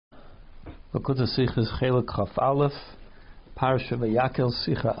Lakuta Sikha is Chelek Chaf Aleph, Parsha Vayakhel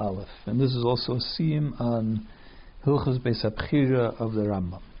Sikha Aleph. And this is also a siyum on Hilchos Beis HaBchira of the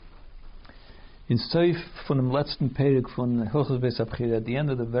Rambam. In Seif von dem letzten Perek von Hilchos Beis HaBchira, at the end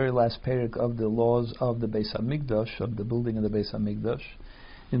of the very last Perek of the laws of the Bais Hamikdash, of the building of the Bais Hamikdash,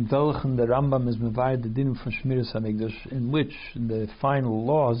 in welchen the Rambam is mevared the din von Shmiras Hamikdash, in which, in the final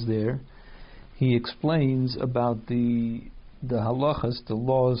laws there, he explains about the halachas, the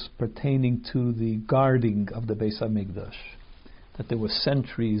laws pertaining to the guarding of the Bais HaMikdash, that there were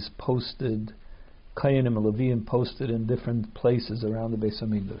sentries posted, Kayanim and Leviim posted in different places around the Bais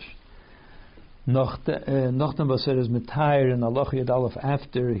HaMikdash. Nachdem was is metair in halacha Yud Aleph,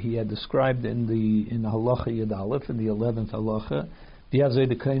 after he had described in halacha Yud Aleph, in the 11th halacha, the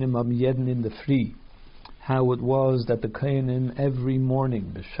Kayanim am jeden in the free, how it was that the Kayanim every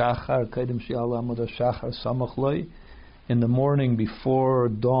morning, b'shachar Kayanim shi'ala amud shachar samach loi, in the morning before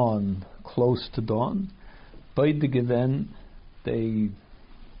dawn, close to dawn, by the given, they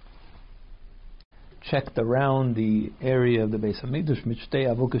checked around the area of the Beis Hamikdash, mitchtei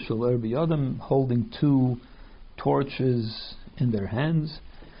avuka shel er biyadam, holding two torches in their hands.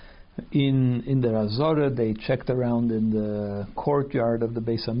 In the Azara, they checked around in the courtyard of the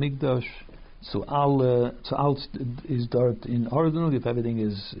Beis Hamikdash. So all is dort in order, if everything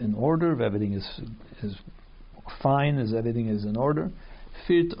is in order, if everything is fine, as everything is in order.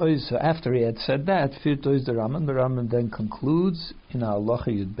 So after he had said that, the Rambam then concludes in halacha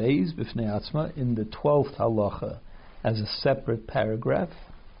Yud Bais b'fnei atzma, in the 12th halacha, as a separate paragraph.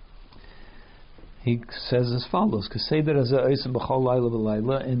 He says as follows: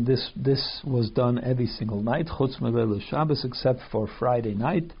 and this was done every single night, Shabbos, except for Friday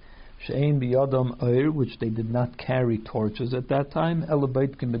night, she'ein biyadam oir, which they did not carry torches at that time.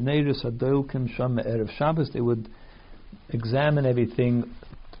 They would examine everything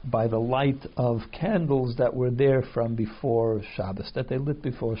by the light of candles that were there from before Shabbos, that they lit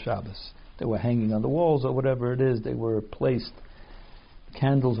before Shabbos. They were hanging on the walls or whatever it is. They were placed.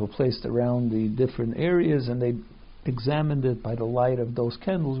 Candles were placed around the different areas, and they examined it by the light of those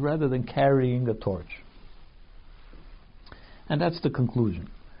candles rather than carrying a torch. And that's the conclusion.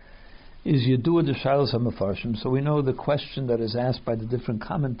 Is Yedua de Shailos HaMefarshim. So we know the question that is asked by the different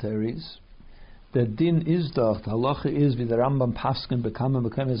commentaries. The din is the halacha is with the Rambam Paskin Bekamim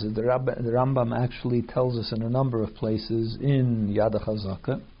is the Rambam actually tells us in a number of places in Yad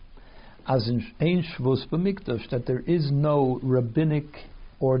HaChazaka, as in Ein Shvus B'Mikdash, that there is no rabbinic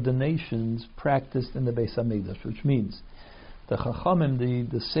ordinations practiced in the Beis Hamikdash, which means the Chachamim,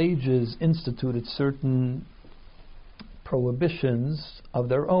 the sages, instituted certain prohibitions of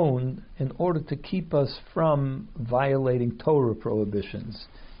their own in order to keep us from violating Torah prohibitions.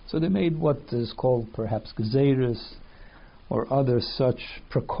 So they made what is called perhaps gezeirus or other such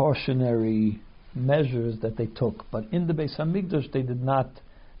precautionary measures that they took. But in the Beis Hamikdash, they did not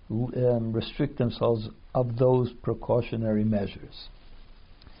restrict themselves of those precautionary measures.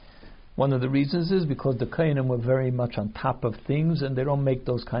 One of the reasons is because the Kohanim were very much on top of things, and they don't make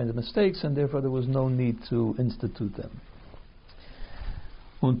those kinds of mistakes, and therefore there was no need to institute them.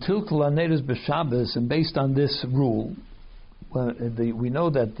 Until Kolaneres b'Shabbos, and based on this rule, we know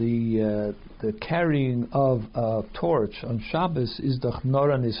that the carrying of a torch on Shabbos is the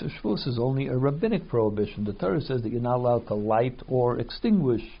Chnora Nisa Shvus, is only a rabbinic prohibition. The Torah says that you're not allowed to light or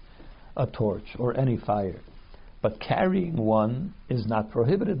extinguish a torch or any fire. But carrying one is not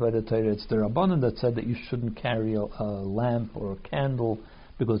prohibited by the Torah. It's the Rabbanan that said that you shouldn't carry a lamp or a candle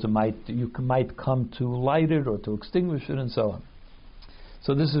because you might come to light it or to extinguish it and so on.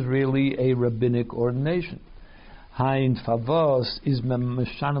 So this is really a rabbinic ordination. Hain Favos is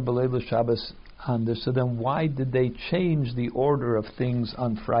Meshana B'Leil Shabbos under. So then why did they change the order of things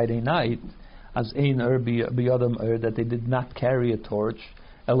on Friday night as Ein B'Yadam that they did not carry a torch?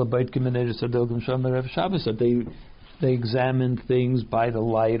 That they examined things by the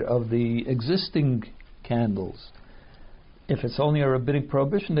light of the existing candles. If it's only a rabbinic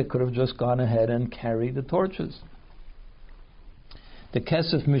prohibition, they could have just gone ahead and carried the torches. The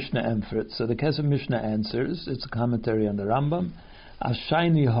Kesef Mishnah Emfrit. So the Kesef Mishnah answers. It's a commentary on the Rambam.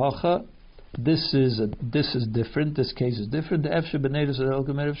 Ashayni Hocha. This is different. This case is different. The Efshe B'Neidus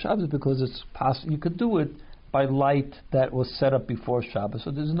Erev Shabbos, because it's possible you could do it by light that was set up before Shabbos.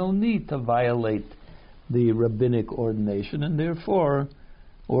 So there's no need to violate the rabbinic ordination, and therefore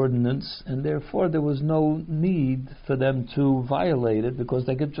ordinance, and therefore there was no need for them to violate it because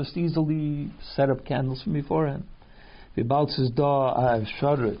they could just easily set up candles from beforehand. The Baal says,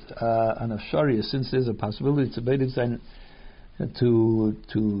 since there's a possibility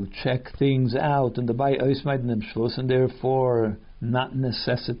to check things out, and the Bais and therefore not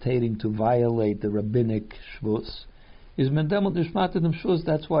necessitating to violate the rabbinic shvus, is mendemot nishmatadim shvus.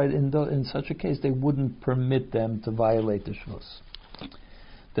 That's why in such a case they wouldn't permit them to violate the shvus.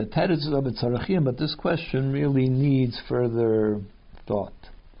 The teretz is of tzarachim, but this question really needs further thought.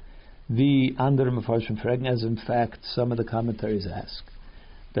 The andere mefarshim fragen, as in fact some of the commentaries ask.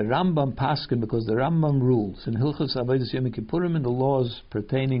 The Rambam paskin, because the Rambam rules in Hilchos Avodas Yom Kippurim, in the laws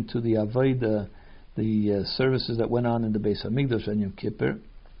pertaining to the Avodah, the services that went on in the Beis Hamikdash on Yom Kippur.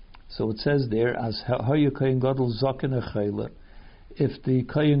 So it says there, as Hayu Kohen Gadol Zaken Echayla, if the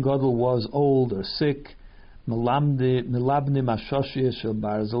Kohen Gadol was old or sick, Milabne Mashoshia Shel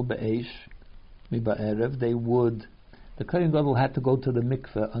Barzel Be'esh Miba'erev, the Kohen Gadol had to go to the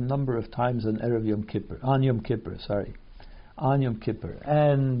mikveh a number of times on Yom Kippur,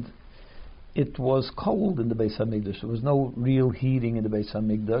 and it was cold in the Beis Hamikdash. There was no real heating in the Beis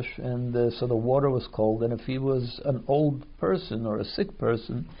Hamikdash, and so the water was cold. And if he was an old person or a sick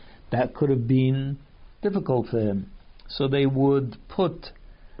person, that could have been difficult for him. So they would put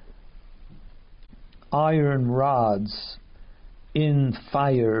iron rods in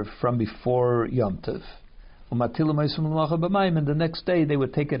fire from before Yom Tov. And the next day they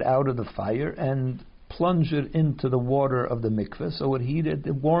would take it out of the fire and plunge it into the water of the mikveh, so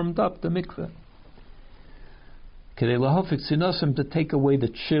it warmed up the mikveh. To take away the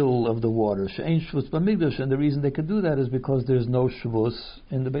chill of the water. And the reason they could do that is because there's no shvus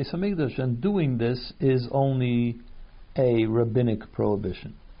in the Beis Hamikdash, and doing this is only a rabbinic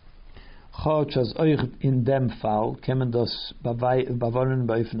prohibition. In them fall, even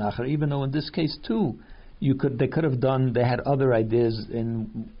though in this case too, they had other ideas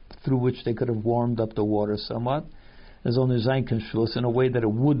through which they could have warmed up the water somewhat. There's only Zayin Shvus in a way that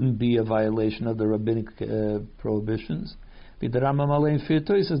it wouldn't be a violation of the rabbinic prohibitions. But the Rambam Alein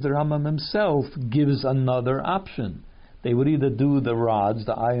Firtoi says the Rambam himself gives another option. They would either do the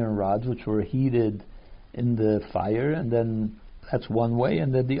iron rods, which were heated in the fire, and then that's one way,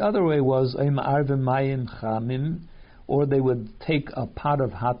 and then the other way was or they would take a pot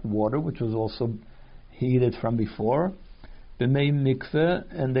of hot water, which was also heated from before, mikveh,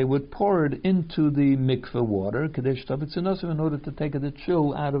 and they would pour it into the mikveh water in order to take the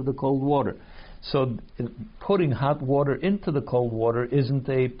chill out of the cold water. So putting hot water into the cold water isn't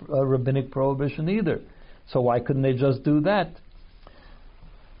a rabbinic prohibition either. So why couldn't they just do that?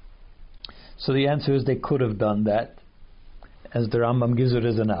 So the answer is they could have done that, as the Rambam gives it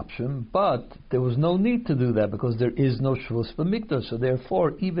as an option, but there was no need to do that because there is no shvus b'mikdash. So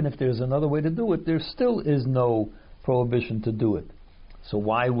therefore, even if there's another way to do it, there still is no prohibition to do it. So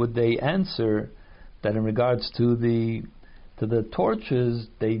why would they answer that in regards to the torches,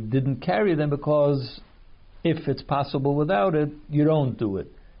 they didn't carry them because if it's possible without it, you don't do it.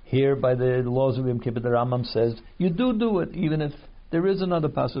 Here, by the laws of Yom Kippur, the Rambam says you do it, even if there is another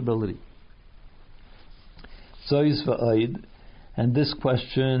possibility. Zois v'oid, and this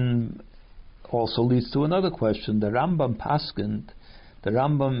question also leads to another question. The Rambam paskent, the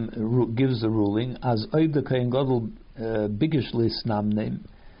Rambam gives the ruling as oid the Kohen Gadol bigishli snamneim,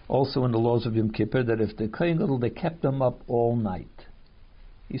 also in the laws of Yom Kippur, that if the Kohen Gadol, they kept them up all night.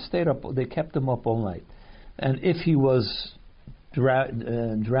 He stayed up. They kept him up all night, and if he was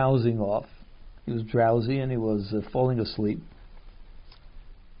drowsing off, he was drowsy and he was falling asleep,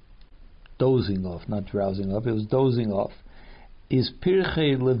 dozing off, not drowsing off. He was dozing off. Is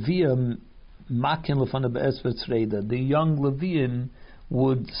pirchei leviim makin lefana be'esvet tzreida? The young Leviim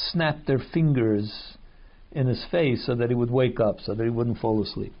would snap their fingers in his face so that he would wake up, so that he wouldn't fall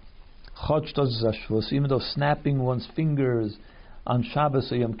asleep. Even though snapping one's fingers on Shabbos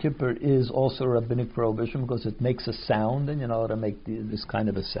or Yom Kippur is also a rabbinic prohibition because it makes a sound, and you know how to make this kind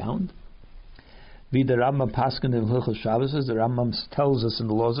of a sound. The Rambam Paskin in Hilchos Shabbos, the Rambam tells us in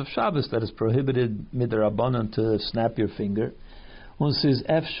the laws of Shabbos that it's prohibited midrabanan to snap your finger. One says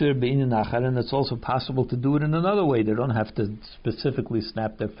efshir be'inin achar, and it's also possible to do it in another way. They don't have to specifically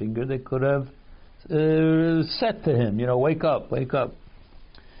snap their finger. They could have said to him, wake up, wake up.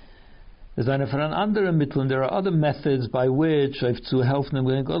 There are other methods by which in which to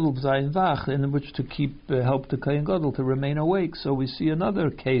help the Kohen Gadol to remain awake. So we see another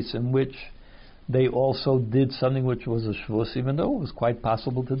case in which they also did something which was a shvus, even though it was quite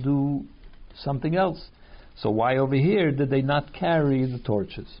possible to do something else. So why over here did they not carry the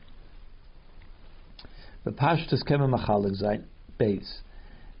torches? The Pashtus Kema Machalik Zayin Bais.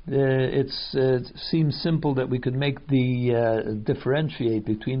 It seems simple that we could make the differentiate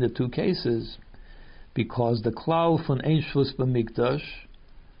between the two cases, because the klal von ein shvus b'mikdash,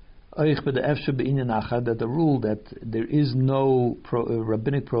 that the rule that there is no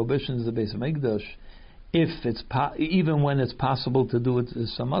rabbinic prohibitions in the Beis Hamikdash if it's even when it's possible to do it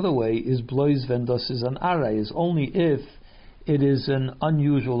some other way, is blois vendos is an aray, is only if it is an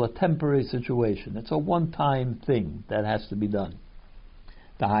unusual, a temporary situation. It's a one-time thing that has to be done.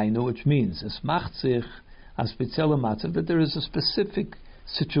 Dahainu, which means es macht sich a spezielle matzav, that there is a specific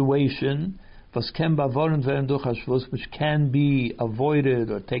situation was ken bavoren werden durch Shvus, which can be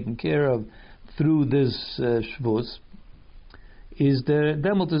avoided or taken care of through this Shvus. Is the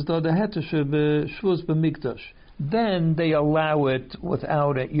demot is the hetische Shvus b'Hamikdash. Then they allow it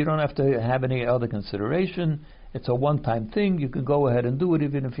without it. You don't have to have any other consideration. It's a one-time thing. You can go ahead and do it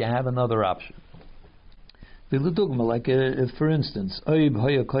even if you have another option. Like for instance, like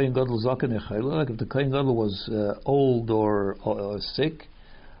if the Kohen Gadol was old or sick,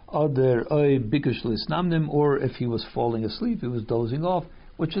 or if he was falling asleep, he was dozing off,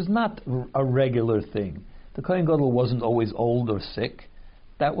 which is not a regular thing. The Kohen Gadol wasn't always old or sick.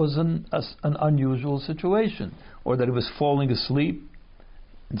 That was an unusual situation, or that he was falling asleep.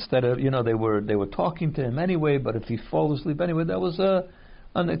 Instead of, they were talking to him anyway, but if he falls asleep anyway, that was a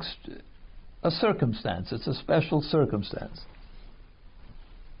circumstance. It's a special circumstance.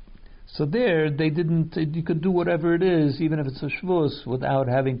 So there, they didn't. You could do whatever it is, even if it's a shvus, without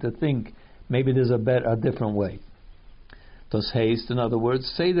having to think. Maybe there's a different way. Das heißt, in other words,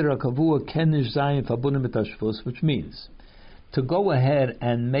 seder hakavua kenish zayin fabunim mit hashvus, which means to go ahead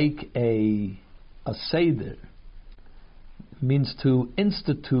and make a seder. Means to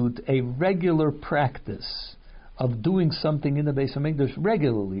institute a regular practice of doing something in the Bais Hamikdash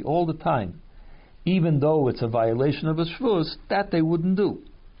regularly, all the time, even though it's a violation of a shvus, that they wouldn't do.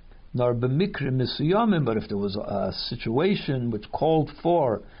 Nor b'mikrim misuyamim, but if there was a situation which called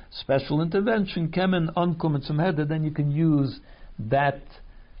for special intervention, kemen ankum and some header, then you can use that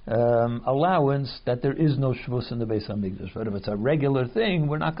allowance that there is no shvus in the Bais Hamikdash. But if it's a regular thing,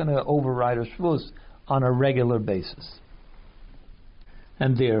 we're not going to override a shvus on a regular basis.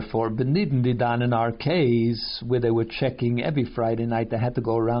 And therefore, Benidin Didan in our case, where they were checking every Friday night, they had to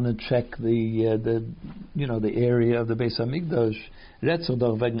go around and check the area of the Bais Hamikdash.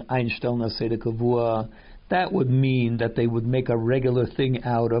 That would mean that they would make a regular thing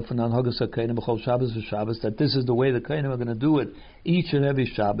out of that this is the way the Kohanim are going to do it each and every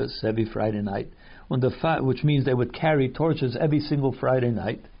Shabbos, every Friday night, which means they would carry torches every single Friday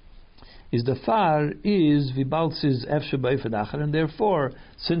night. Is the far is vibaltzis efshe, and therefore,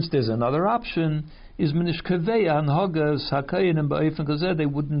 since there's another option, is minish kaveya and hagas hakayinim ba'ifin kazeh, they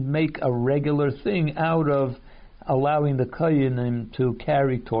wouldn't make a regular thing out of allowing the kayinim to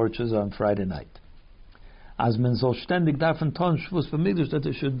carry torches on Friday night. As men soll ständig darfen ton shvus b'mikdash, that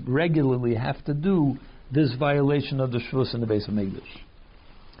they should regularly have to do this violation of the shvus in the Bais Hamikdash.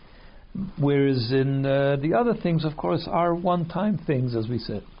 Whereas in the other things, of course, are one-time things, as we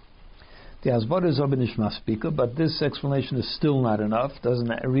said. The Asbar is aber nicht maspika, but this explanation is still not enough,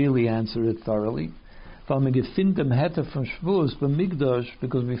 doesn't really answer it thoroughly. Because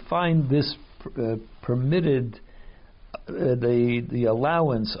we find this permitted, the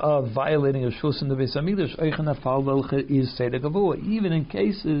allowance of violating a shvus in the Bais Hamikdash, even in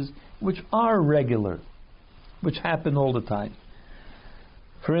cases which are regular, which happen all the time.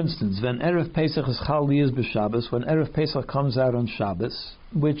 For instance, when Erev Pesach is Chal Liyaz b'Shabbos, when Erev Pesach comes out on Shabbos,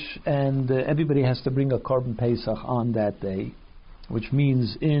 everybody has to bring a Korban Pesach on that day, which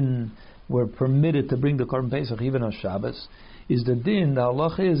means we're permitted to bring the Korban Pesach even on Shabbos, is the din, the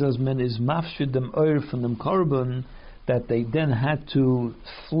halacha is, as men is mafshid dem oir from them Korban, that they then had to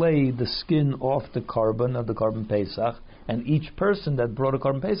flay the skin off the Korban of the Korban Pesach, and each person that brought a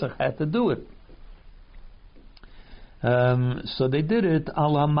Korban Pesach had to do it. So they did it a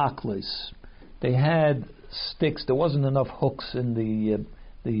la maklis. They had sticks. There wasn't enough hooks in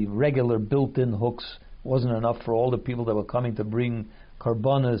the regular built-in hooks. Wasn't enough for all the people that were coming to bring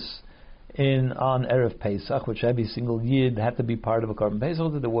karbanos in on Erev Pesach, which every single yid had to be part of a Korban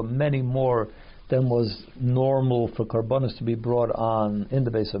Pesach. There were many more than was normal for karbanos to be brought on in the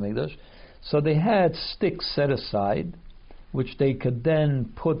Bais Hamikdash. So they had sticks set aside, which they could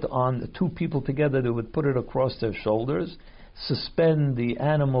then put on two people together. They would put it across their shoulders, suspend the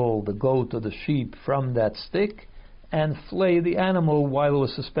animal, the goat or the sheep, from that stick, and flay the animal while it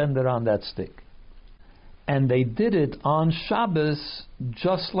was suspended on that stick. And they did it on Shabbos,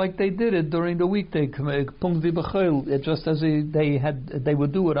 just like they did it during the weekday, just as they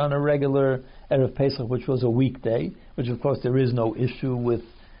would do it on a regular Erev Pesach, which was a weekday, which of course there is no issue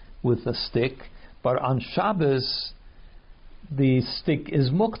with a stick. But on Shabbos, the stick is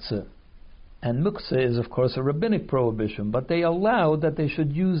muktzah, and muktzah is of course a rabbinic prohibition, but they allowed that they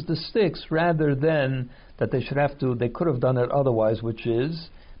should use the sticks rather than that they could have done it otherwise, which is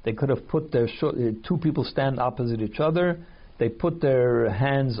They could have put two people stand opposite each other. They put their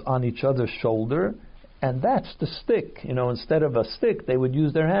hands on each other's shoulder, and that's the stick. Instead of a stick, they would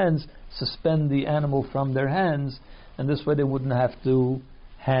use their hands, suspend the animal from their hands, and this way they wouldn't have to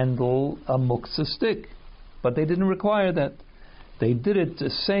handle a muktzah stick. But they didn't require that. They did it the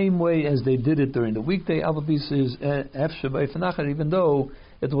same way as they did it during the weekday, even though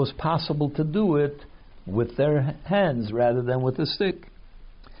it was possible to do it with their hands rather than with a stick.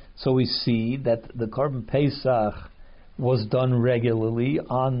 So we see that the Korban Pesach was done regularly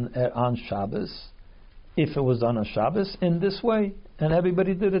on Shabbos, if it was done on Shabbos, in this way, and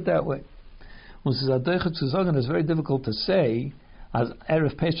everybody did it that way. It's very difficult to say, as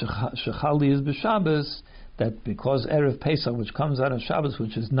Erev Pesach Shechali is b'Shabbos, that because Erev Pesach, which comes out on Shabbos,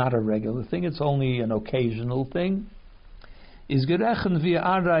 which is not a regular thing, it's only an occasional thing, is Gerechen via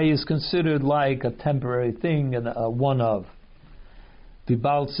Arai is considered like a temporary thing and a one-of. The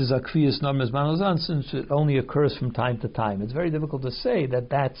Balz is Akviyas Normas Manozan, since it only occurs from time to time. It's very difficult to say that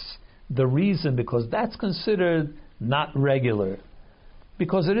that's the reason, because that's considered not regular.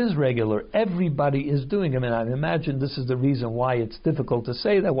 Because it is regular. Everybody is doing it. I imagine this is the reason why it's difficult to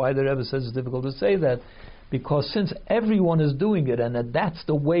say that, why the Rebbe says it's difficult to say that, because since everyone is doing it, and that's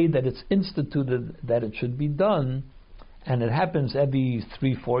the way that it's instituted that it should be done, and it happens every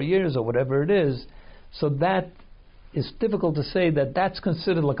 3-4 years or whatever it is, so that is difficult to say that that's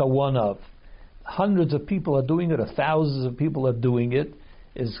considered like a one-of. Hundreds of people are doing it, or thousands of people are doing it,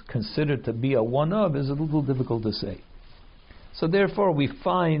 is considered to be a one-of, is a little difficult to say. So therefore we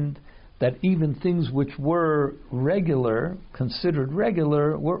find that even things which were regular, considered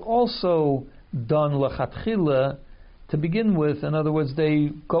regular, were also done lechatchila to begin with. In other words,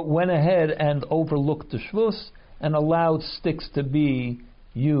 they went ahead and overlooked the shvus and allowed sticks to be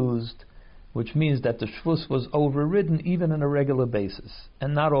used, which means that the shvus was overridden even on a regular basis,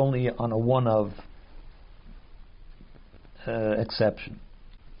 and not only on a one-of exception.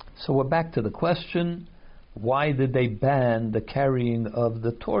 So we're back to the question, why did they ban the carrying of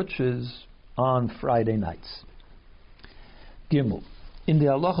the torches on Friday nights? Gimel. In the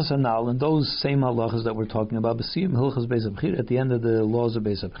halachas anal, in those same halachas that we're talking about, B'siyum Hilchas Beis HaBchira, at the end of the laws of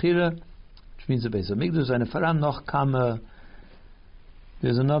Beis HaBchira, which means the Beis HaMikdash, and Faram noch kama,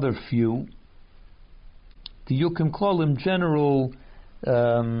 there's another few. The Yukim Klolim, general,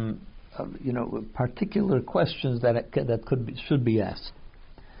 particular questions that should be asked.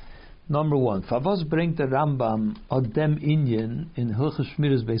 Number one, Favos bringt the Rambam Odem Inyan in Hilchas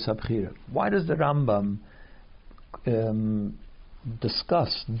Shmiras Beis HaBchira. Why does the Rambam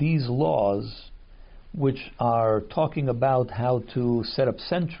discuss these laws which are talking about how to set up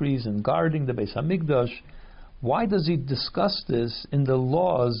sentries and guarding the Beis Hamikdash? Why does he discuss this in the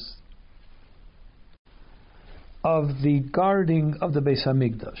laws of the guarding of the Beis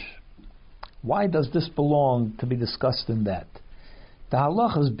Hamikdash? Why does this belong to be discussed in that? The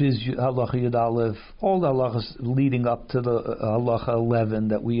halachas halacha Yud Aleph, all the halachas leading up to the halacha 11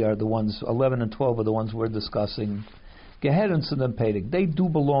 that we are the ones, 11 and 12 are the ones we're discussing. Geher and Sudan Pedig, they do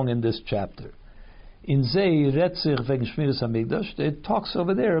belong in this chapter. In Zei Retzich wegen Shmiras Hamikdash, it talks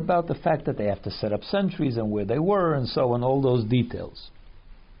over there about the fact that they have to set up sentries and where they were and so on, all those details.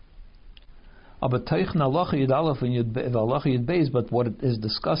 But what is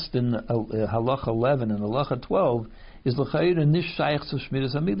discussed in halacha 11 and halacha 12 is l'chayir nish shaykh to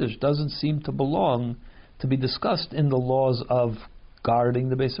Shmiras Hamikdash, doesn't seem to belong to be discussed in the laws of guarding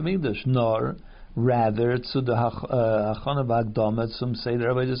the Beis Hamikdash, nor rather to the hachana v'akdama some say the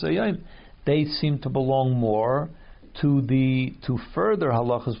Rabbi Yisayim. They seem to belong more to further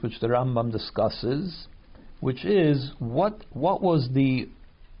halachas which the Rambam discusses, which is what was the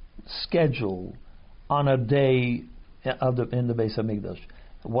schedule on a day in the Beis Hamikdash.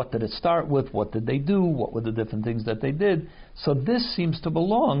 What did it start with? What did they do? What were the different things that they did? So this seems to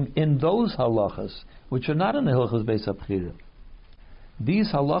belong in those halachas, which are not in the Hilchos Beis HaBchira.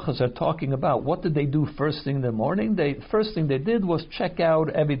 These halachas are talking about what did they do first thing in the morning. First thing they did was check out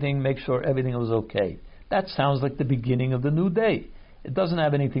everything, make sure everything was okay. That sounds like the beginning of the new day. It doesn't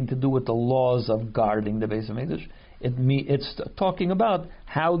have anything to do with the laws of guarding the Beis Hamikdash. It's talking about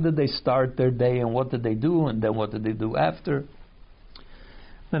how did they start their day and what did they do and then what did they do after.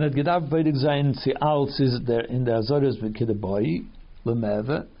 Then it gedav beidig sein sie als is there in the Azoros mit Kidaboi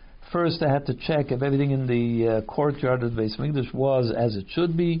Lemeve. First, they had to check if everything in the courtyard of the Beis Hamikdash was as it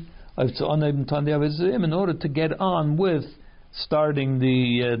should be, in order to get on with starting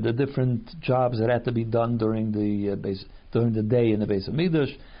the different jobs that had to be done during the day in the Beis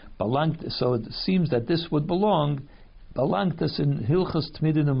Hamikdash. So it seems that this would belong. Balangtas in Hilchas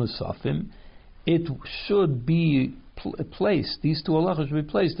Tmidin Musafim. It should be placed, these two halachas should be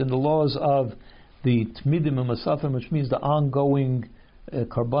placed in the laws of the Tmidim and Masafim, which means the ongoing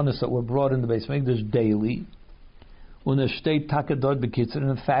karbanos that were brought in the Beis Hamikdash daily. And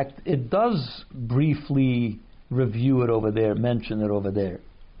in fact, it does briefly review it over there, mention it over there.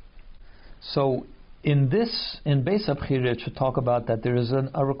 So in Beis Abchira, it should talk about that there is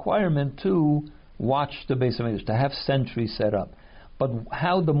a requirement to watch the Beis Hamikdash, to have sentries set up. But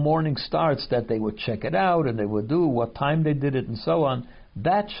how the morning starts, that they would check it out and they would do what time they did it and so on,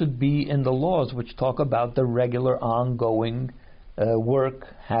 that should be in the laws which talk about the regular ongoing work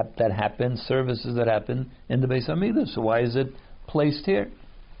that happens, services that happen in the Beis Hamikdash. So why is it placed here?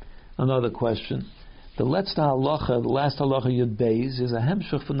 Another question. The last halacha Yud Bais is a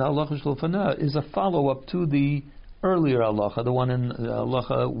hemshech from the halacha Shlofana, is a follow-up to the earlier halacha, the one in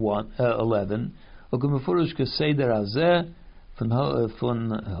halacha 11.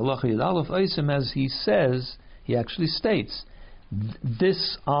 As he says, he actually states,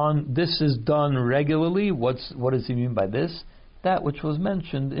 this is done regularly. What does he mean by this? That which was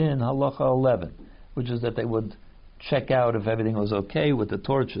mentioned in halacha 11, which is that they would check out if everything was okay with the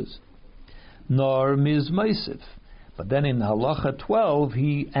torches. Nor mizmaisiv. But then in halacha 12,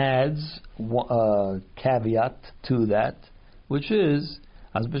 he adds a caveat to that, which is,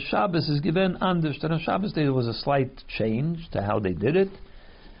 as b'Shabbos is given anders, that on Shabbos day there was a slight change to how they did it,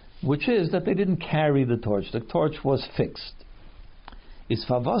 which is that they didn't carry the torch. The torch was fixed. Is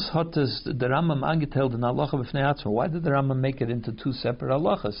favos hotes the Rambam angeteld in halacha b'fnei atzma? Why did the Rambam make it into two separate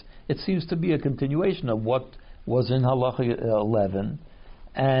halachas? It seems to be a continuation of what was in halacha 11,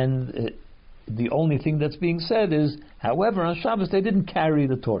 and the only thing that's being said is, however, on Shabbos they didn't carry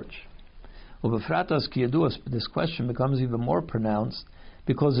the torch. This question becomes even more pronounced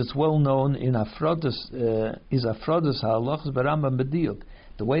because it's well known in Afrodus halachas b'Rambam b'diuk.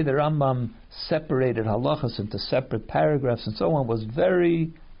 The way the Rambam separated halachas into separate paragraphs and so on was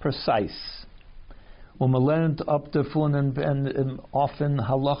very precise. And often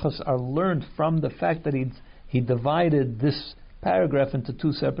halachas are learned from the fact that he divided this paragraph into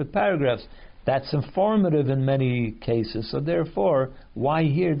two separate paragraphs. That's informative in many cases. So therefore, why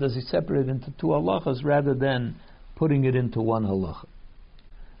here does he separate it into two halachas rather than putting it into one halacha?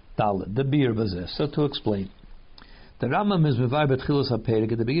 The beer bazeh. So to explain, the Rambam is mevay betchilas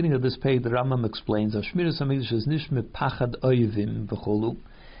haperek. At the beginning of this page, the Rambam explains Ashmiras Hamikdash is nish mepachad oyvim v'cholu.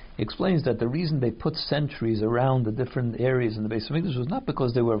 Explains that the reason they put sentries around the different areas in the Beis Hamikdash was not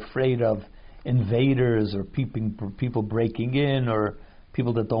because they were afraid of invaders or people breaking in or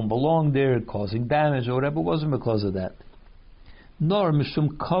people that don't belong there causing damage or whatever. It wasn't because of that. Nor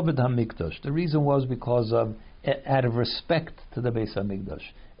mishum kavod Hamikdash. The reason was because of out of respect to the Beis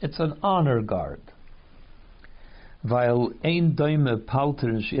Hamikdash. It's an honor guard. Because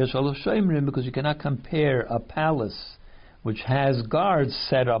you cannot compare a palace which has guards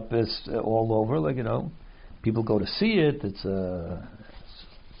set up as all over, like people go to see it. It's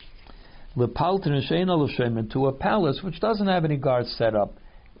to a palace which doesn't have any guards set up.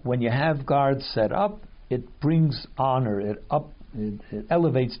 When you have guards set up, it brings honor. It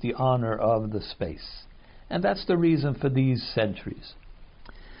elevates the honor of the space, and that's the reason for these sentries.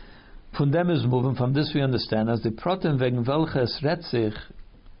 Von dem is moving. From this we understand as the protem wegen welches retzich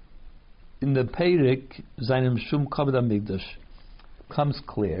in the Perik seinem Shum Kavod Hamikdash comes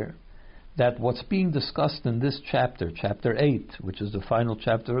clear that what's being discussed in this chapter, chapter 8, which is the final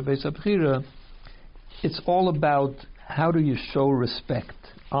chapter of Beis Abchira, it's all about how do you show respect,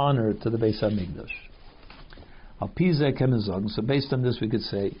 honor to the Beis Hamikdash. So based on this we could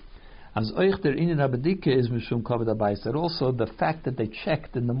say as euch der Inyan Abedike is mishum kavod Bais, that also the fact that they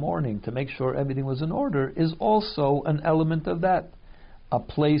checked in the morning to make sure everything was in order is also an element of that. A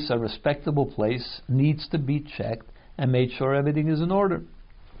respectable place, needs to be checked and made sure everything is in order.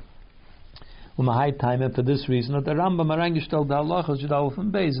 And for this reason, that the Rambam arrangestellt the halachas Yudalef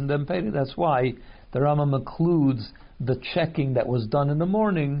and Beis in them Peri. That's why the Rambam includes the checking that was done in the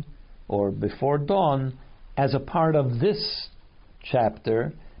morning or before dawn as a part of this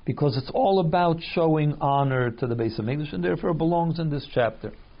chapter, because it's all about showing honor to the Beis Hamikdash, and therefore belongs in this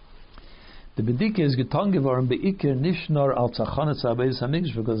chapter. The bedike is getan geworden beikir nicht nur als achanetz Beis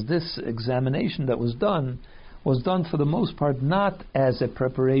Hamikdash, because this examination that was done for the most part not as a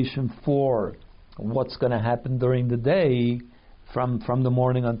preparation for what's going to happen during the day from the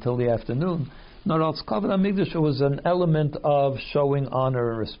morning until the afternoon. Nor als kavod Hamikdash, it was an element of showing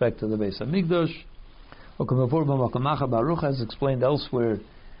honor and respect to the Beis Hamikdash. Baruch has explained elsewhere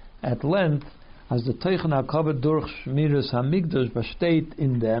at length, as the Teichen HaKavod durch Shmiras Hamikdash besteht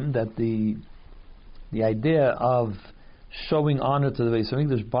in them, that the idea of showing honor to the Beis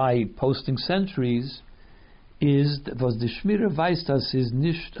Hamikdash by posting sentries is was the Shmira weiß, dass is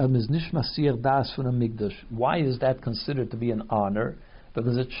nicht Masiach das von Hamikdash. Why is that considered to be an honor?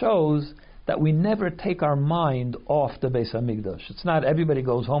 Because it shows that we never take our mind off the Beis Hamikdash. It's not everybody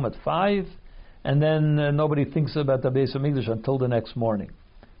goes home at 5 and then nobody thinks about the Beis Hamikdash until the next morning.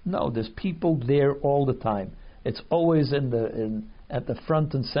 No, there's people there all the time. It's always at the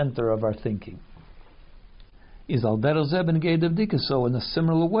front and center of our thinking. Is al derech zeh ben gei devdika. So in a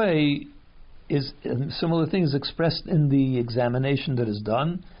similar way, similar things expressed in the examination that is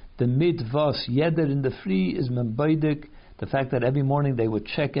done. The mitvas yeder in the free is membaidik. The fact that every morning they would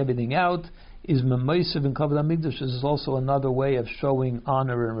check everything out is memaisev in kavod hamikdash. This is also another way of showing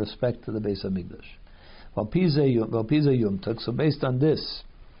honor and respect to the Beis Hamikdash. So based on this,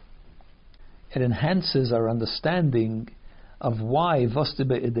 it enhances our understanding of why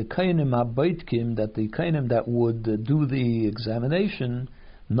the kainim habaytkim, that the kainim that would do the examination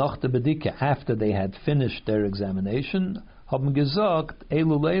nach der bedike, after they had finished their examination, haben gesagt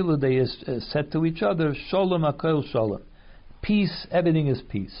elu leilu, they said to each other, shalom hakel shalom, peace, everything is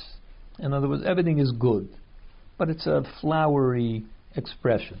peace. In other words, everything is good, but it's a flowery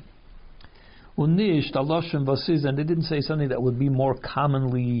expression. Unish taloshem vasiz, and they didn't say something that would be more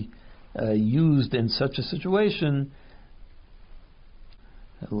commonly used in such a situation,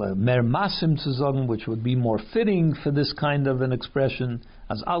 mer masim zu sagen, which would be more fitting for this kind of an expression,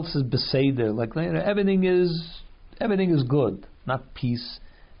 as alles is beseder, like everything is good, not peace.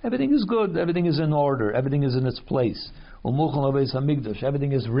 Everything is good, everything is in order, everything is in its place.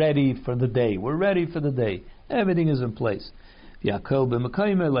 Everything is ready for the day. We're ready for the day. Everything is in place.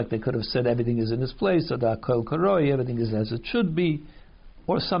 Like they could have said, everything is in its place, or everything is as it should be,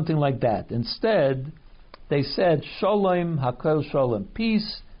 or something like that. Instead, they said, Shalom, Hakel Shalom,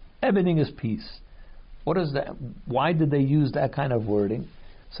 peace, everything is peace. What is that? Why did they use that kind of wording?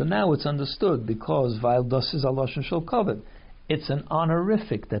 So now it's understood, because Vail Das is Aloshan Shel Kavod. It's an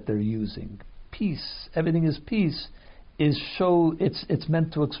honorific that they're using. Peace, everything is peace, it's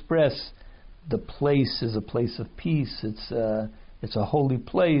meant to express the place is a place of peace, it's a holy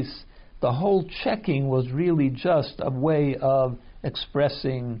place. The whole checking was really just a way of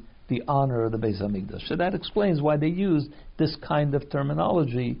expressing the honor of the Beis Hamikdash. So that explains why they use this kind of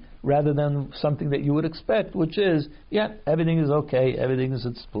terminology rather than something that you would expect, which is, everything is okay, everything is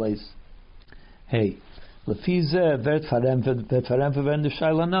in its place. Hey, so based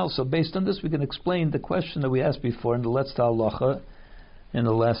on this, we can explain the question that we asked before in the last halacha,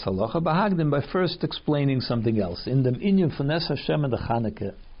 by first explaining something else. In the Inyan Funes Hashem and the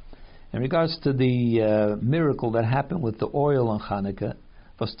Chanukah, in regards to the miracle that happened with the oil on Chanukah,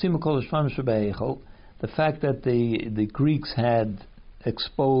 the fact that the Greeks had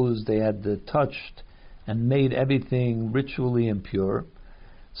exposed, they had touched and made everything ritually impure.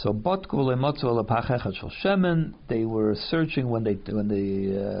 So they were searching when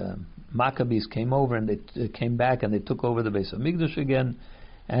the Maccabees came over, and they came back and they took over the Beis Hamikdash again,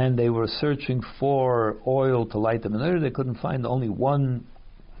 and they were searching for oil to light the menorah. They couldn't find only one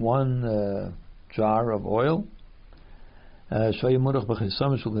jar of oil, which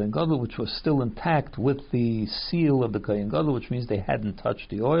was still intact with the seal of the Kohen Gadol, which means they hadn't touched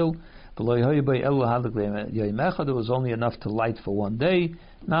the oil. There was only enough to light for one day.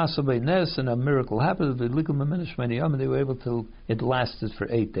 And a miracle happened. They were able to, it lasted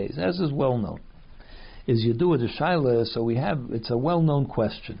for 8 days, as is well known. Is you do it a shaila, so it's a well known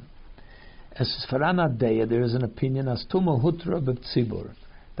question. As Faranadeya, there is an opinion as Tuma Hutra B'Tzibur,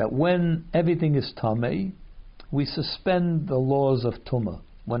 that when everything is Tameh, we suspend the laws of Tumah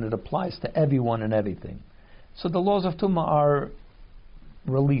when it applies to everyone and everything. So the laws of Tumah are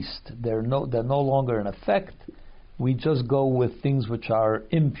released. They're no longer in effect. We just go with things which are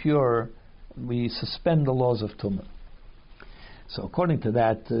impure. We suspend the laws of Tumah. So according to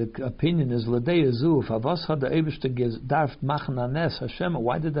that opinion is L'dei Zuf Avas had the Eibishter darf machen anes Hashem.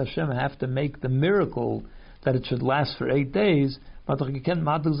 Why did Hashem have to make the miracle that it should last for 8 days? They could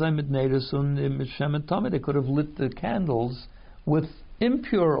have lit the candles with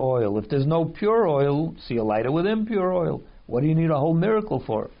impure oil. If there's no pure oil, so you light it with impure oil. What do you need a whole miracle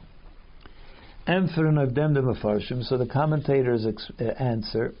for? So the commentators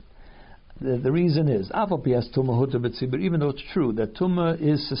answer, the reason is, even though it's true that Tumah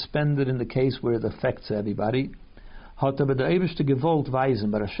is suspended in the case where it affects everybody, but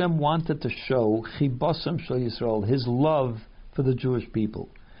Hashem wanted to show His love for the Jewish people.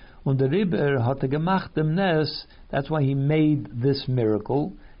 That's why He made this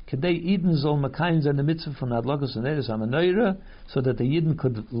miracle, so that the Yidden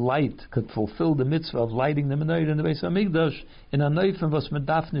could fulfill the mitzvah of lighting the menorah in the Beis Hamikdash in a neufem was man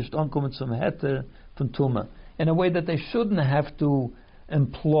darf nicht ankommen zum Heter von Tumah, in a way that they shouldn't have to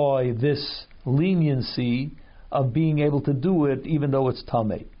employ this leniency of being able to do it even though it's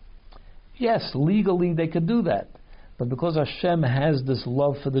tamei. Yes, legally they could do that, but because Hashem has this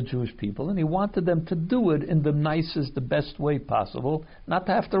love for the Jewish people, and He wanted them to do it in the nicest, the best way possible, not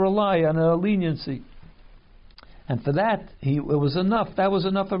to have to rely on a leniency. And for that, it was enough. That was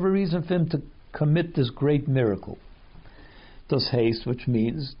enough of a reason for Him to commit this great miracle. Das heißt, which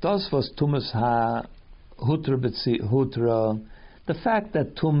means, das was tumas ha hutra hutra, the fact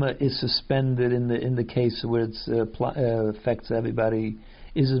that Tumah is suspended in the case where it affects everybody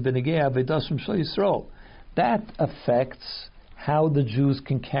is benegei avedas from Shal Yisrael. That affects how the Jews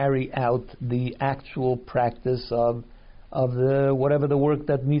can carry out the actual practice of the whatever the work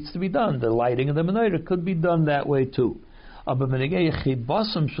that needs to be done. The lighting of the menorah could be done that way too. But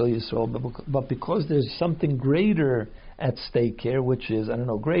because there's something greater at stake here, which is, I don't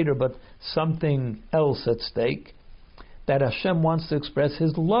know, greater, but something else at stake, that Hashem wants to express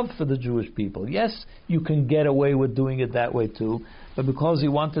His love for the Jewish people. Yes, you can get away with doing it that way too, but because He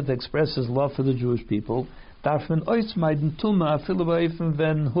wanted to express His love for the Jewish people, you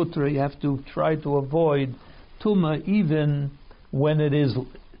have to try to avoid Tumah even when it is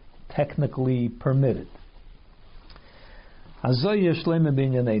technically permitted.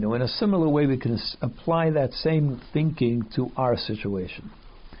 In a similar way, we can apply that same thinking to our situation.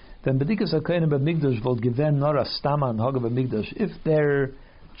 If they're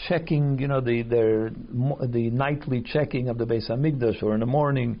checking, the nightly checking of the Beis Hamikdash, or in the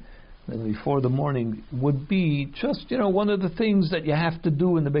morning, before the morning, would be just one of the things that you have to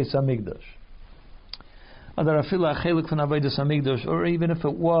do in the Beis Hamikdash. Or even if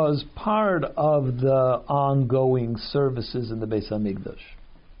it was part of the ongoing services in the Beis Hamikdash,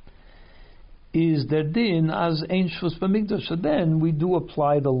 is there din as ein shvus b'mikdash? So then we do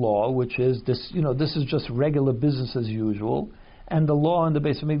apply the law, which is this. This is just regular business as usual, and the law in the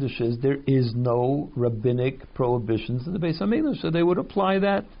Beis Hamikdash is there is no rabbinic prohibitions in the Beis Hamikdash, so they would apply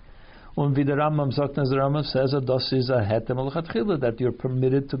that. And the Rambam says that you're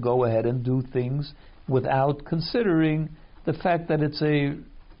permitted to go ahead and do things without considering the fact that it's a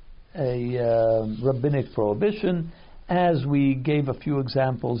rabbinic prohibition, as we gave a few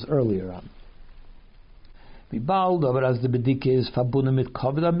examples earlier on. But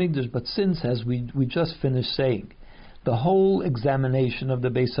since, as we just finished saying, the whole examination of the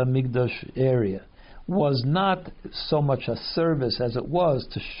Beis Hamikdash area was not so much a service as it was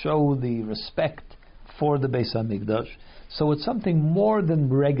to show the respect for the Beis Hamikdash, so it's something more than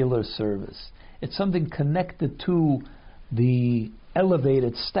regular service. It's something connected to the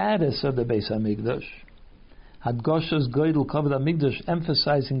elevated status of the Beis Hamikdash. Hadgosha's Goydel Kavod Hamikdash,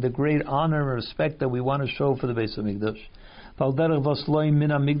 emphasizing the great honor and respect that we want to show for the Beis Hamikdash.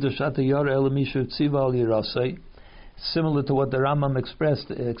 Similar to what the Rambam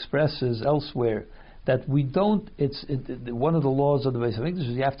expresses elsewhere, that we don't. One of the laws of the Beis Hamikdash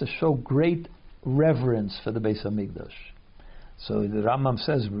is you have to show great reverence for the Beis Hamikdash. So the Rambam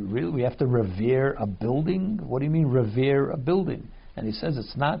says, really, we have to revere a building? What do you mean revere a building? And he says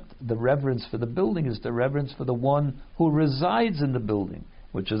it's not the reverence for the building, it's the reverence for the one who resides in the building,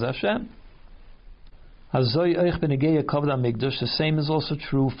 which is Hashem. The same is also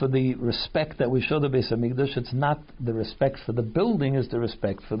true for the respect that we show the Beis Hamikdash. It's not the respect for the building, it's the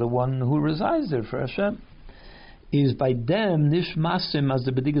respect for the one who resides there, for Hashem. Is by them nish masim as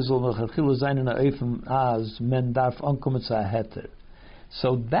the bediges olachachil zayin in ha'ofen as men darf ankommen zu heter.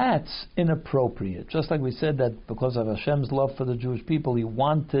 So that's inappropriate. Just like we said that because of Hashem's love for the Jewish people, He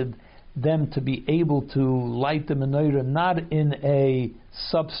wanted them to be able to light the menorah not in a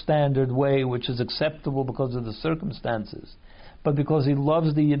substandard way, which is acceptable because of the circumstances, but because He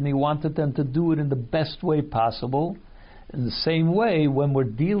loves the Yid and He wanted them to do it in the best way possible. In the same way, when we're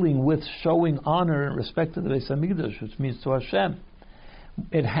dealing with showing honor and respect to the Beis Hamikdash, which means to Hashem,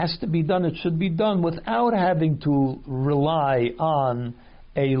 it has to be done. It should be done without having to rely on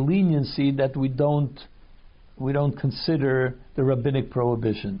a leniency that we don't consider the rabbinic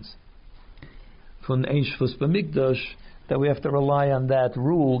prohibitions. From ein shvus b'mikdash, that we have to rely on that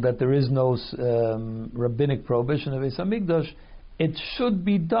rule that there is no rabbinic prohibition of Beis Hamikdash. It should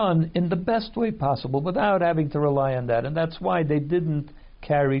be done in the best way possible without having to rely on that, and that's why they didn't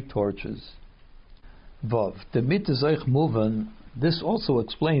carry torches. Vav, the mit is euch moven. This also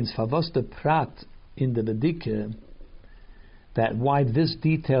explains Favos the Prat in the Bedike, that why this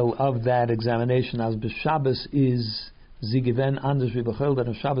detail of that examination as b'Shabbos is zigiven anders wie Vayakhel, that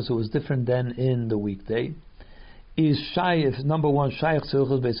on Shabbos it was different than in the weekday. Is shayif, number one, shayich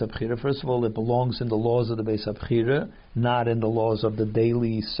tzilchus Beis Abchira. First of all, it belongs in the laws of the Beis Abchira, not in the laws of the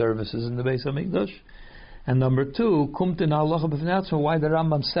daily services in the Beis Hamikdash. And number two, kumt in halacha b'fnei why the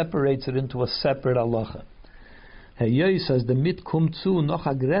Rambam separates it into a separate halacha. He says the mit kumt zu noch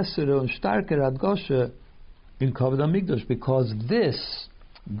a gressere und starkere adgoshe in Kavod Hamikdash, because this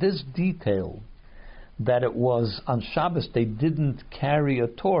detail that it was on Shabbos they didn't carry a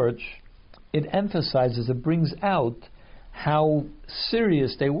torch, it emphasizes, it brings out how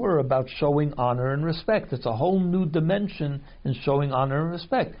serious they were about showing honor and respect. It's a whole new dimension in showing honor and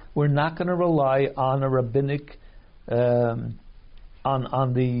respect. We're not going to rely on a rabbinic, on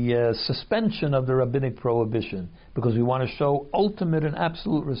the suspension of the rabbinic prohibition, because we want to show ultimate and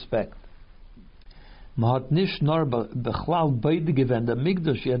absolute respect. In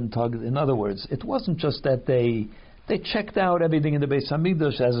other words, it wasn't just that they checked out everything in the Beis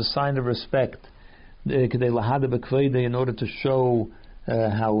Hamikdash as a sign of respect, in order to show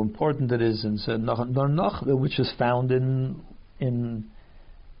how important it is, and so, which is found in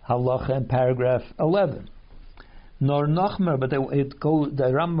halacha in paragraph 11. Nor nachmer, but the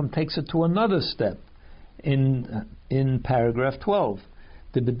Rambam takes it to another step in paragraph 12.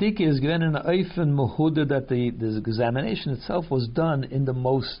 The bedike is given in eifen muhuda, that the examination itself was done in the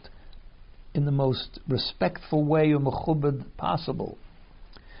most respectful way or mechubed possible.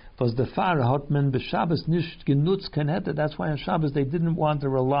 Was the far hat man b'Shabbos nicht genutzt ken hätte. That's why on Shabbos they didn't want to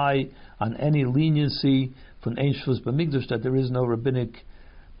rely on any leniency from Einshvus b'Mikdash, that there is no rabbinic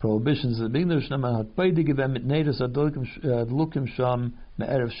prohibitions of the Mikdash. Man hat beide given mit neides adlukim sham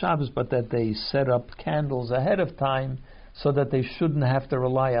me'erev Shabbos, but that they set up candles ahead of time so that they shouldn't have to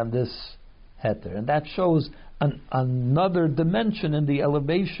rely on this heter. And that shows another dimension in the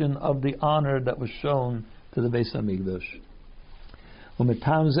elevation of the honor that was shown to the Beis Hamikdash. For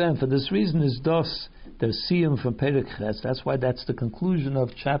this reason is thus der siyum from Perek Ches. That's why that's the conclusion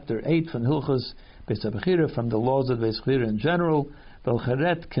of chapter 8 from Hilchos Beis HaBechira, from the laws of Beis HaBechira in general,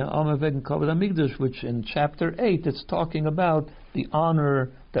 which in chapter 8 it's talking about the honor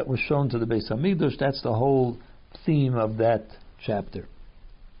that was shown to the Beis Hamikdash. That's the whole theme of that chapter.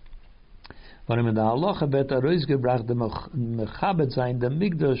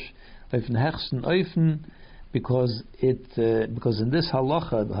 Because in this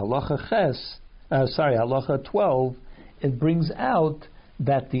halacha 12, it brings out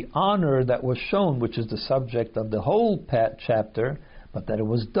that the honor that was shown, which is the subject of the whole chapter, but that it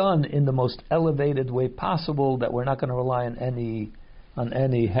was done in the most elevated way possible, that we're not going to rely on any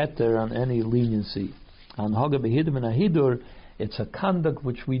heter, on any leniency. On Haga Behidim and Ahidur, it's a conduct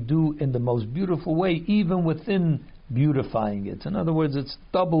which we do in the most beautiful way, even within beautifying it. In other words, it's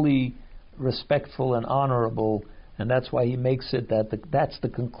doubly respectful and honorable, and that's why he makes it that's the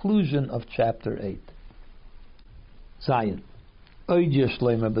conclusion of chapter 8. Zayin.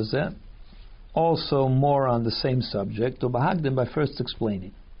 Also more on the same subject, by first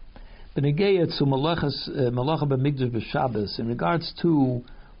explaining. In regards to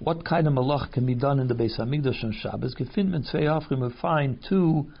what kind of malach can be done in the Beis Hamikdash on Shabbos, we find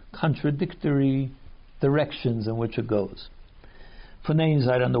two contradictory directions in which it goes. For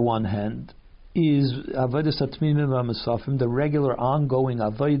Neinzait, on the one hand, is avodas atmimim v'masafim, the regular ongoing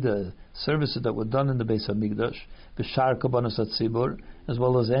avodah services that were done in the Beis Hamikdash, b'shar kabanos atzibur, as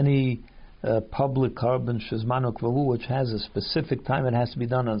well as any public carbon shezmanu kvavu, which has a specific time, it has to be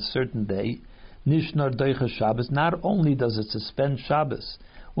done on a certain day. Nishnar deicha Shabbos, not only does it suspend Shabbos,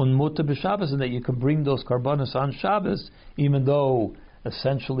 un muta b'Shabbos, and that you can bring those karbanos on Shabbos, even though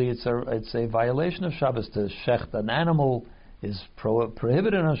essentially it's a violation of Shabbos to shecht an animal is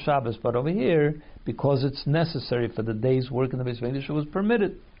prohibited on Shabbos, but over here, because it's necessary for the day's work in the Beis Hamikdash, it was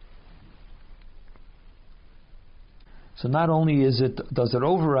permitted. So not only does it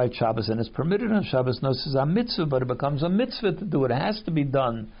override Shabbos and it's permitted on Shabbos, no, this is a mitzvah, but it becomes a mitzvah to do it. It has to be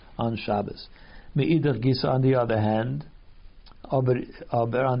done on Shabbos. Me'idach gisa, on the other hand,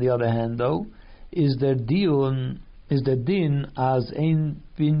 though, is there din as ein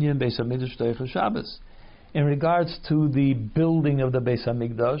binyan Beis Hamikdash deicha Shabbos. In regards to the building of the Beis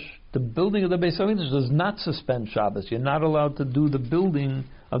Hamikdash, the building of the Beis Hamikdash does not suspend Shabbos. You're not allowed to do the building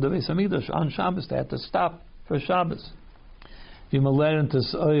of the Beis Hamikdash on Shabbos. They have to stop for Shabbos. Is learned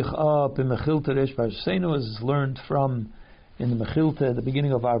from in the Mechilta at the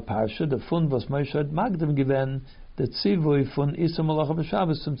beginning of our parsha. The fund was Moshe had Magdim given the tzivui von Isa Malacha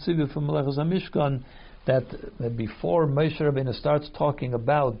b'Shabbos, some tzivui from Malachas HaMishkan, that before Moshe Rabbeinu starts talking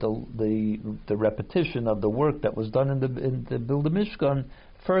about the repetition of the work that was done in the build of Mishkan,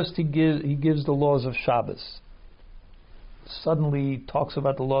 first he gives the laws of Shabbos. Suddenly he talks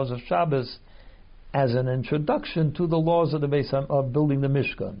about the laws of Shabbos as an introduction to the laws of of building the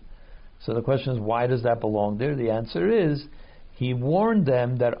Mishkan. So the question is, why does that belong there? The answer is, he warned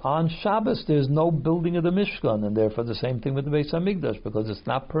them that on Shabbos there's no building of the Mishkan, and therefore the same thing with the Beis Hamikdash, because it's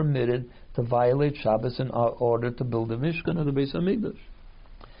not permitted to violate Shabbos in order to build the Mishkan or the Beis Hamikdash.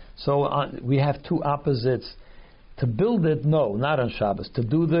 So we have two opposites. To build it, no, not on Shabbos. To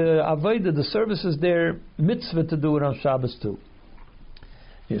do the Avodah, the services there, mitzvah to do it on Shabbos too.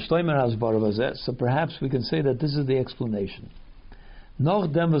 So perhaps we can say that this is the explanation.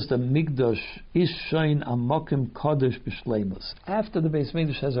 Nachdem was the Mikdash is shoin amokim kodesh b'shleimus. After the Beis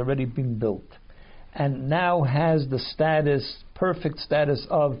Mikdash has already been built, and now has the status, perfect status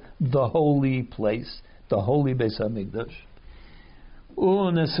of the holy place, the holy Beis Hamikdash.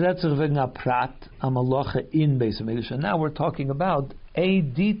 And now we're talking about a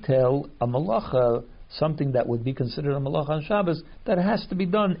detail, a malacha, something that would be considered a malacha on Shabbos, that has to be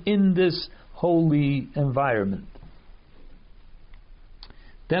done in this holy environment.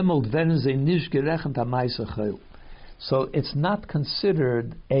 So it's not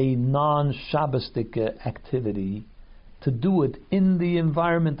considered a non-Shabbostic activity to do it in the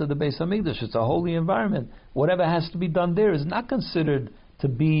environment of the Beis Hamikdash. It's a holy environment. Whatever has to be done there is not considered to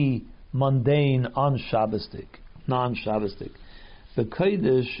be mundane, non-Shabbostic. The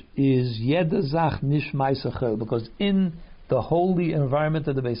Kodesh is Yedazach Nish Maisachel, because in the holy environment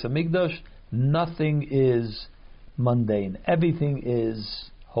of the Beis Hamikdash, nothing is mundane. Everything is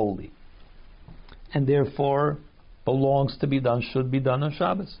holy, and therefore belongs to be done, should be done on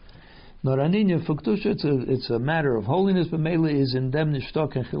Shabbos. It's a matter of holiness, but Mele is in dem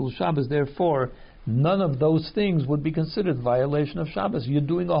nishtok and chilul Shabbos. Therefore, none of those things would be considered violation of Shabbos. You're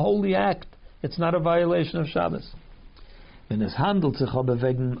doing a holy act. It's not a violation of Shabbos. When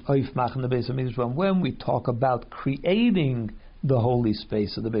we talk about creating the holy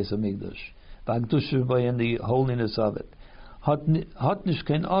space of the Beis Hamikdash, and the holiness of it,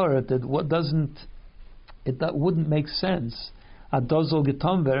 that wouldn't make sense. It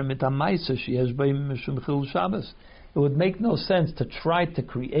would make no sense to try to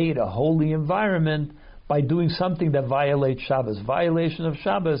create a holy environment by doing something that violates Shabbos. Violation of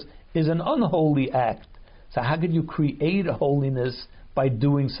Shabbos is an unholy act. So how could you create holiness by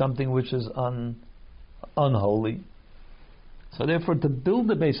doing something which is unholy? So therefore, to build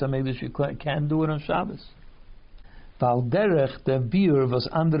the Beis Hamikdash, you can't do it on Shabbos.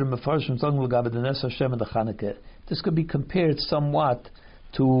 This could be compared somewhat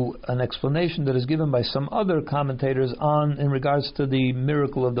to an explanation that is given by some other commentators in regards to the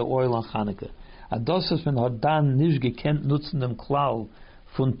miracle of the oil on Chanukah.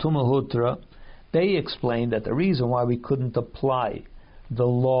 They explain that the reason why we couldn't apply the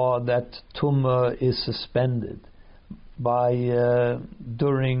law that Tumah is suspended by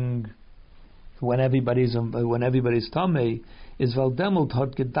during when everybody's tamei is weil demult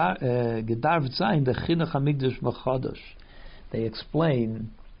hat gedarft sein the chinuch hamikdash b'chadash. They explain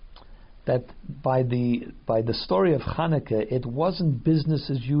that by the story of Chanukah, it wasn't business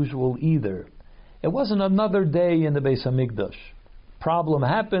as usual either. It wasn't another day in the Beis Hamikdash. Problem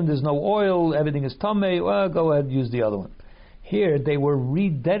happened. There's no oil. Everything is tamei. Well, go ahead, use the other one. Here they were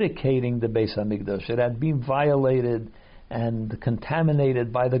rededicating the Beis Hamikdash. It had been violated and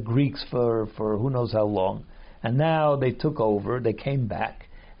contaminated by the Greeks for who knows how long. And now they took over, they came back,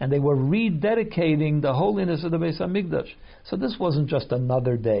 and they were rededicating the holiness of the Beis Hamikdash. So this wasn't just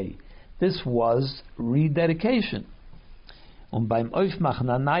another day. This was rededication. So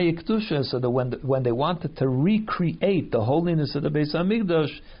that when they wanted to recreate the holiness of the Beis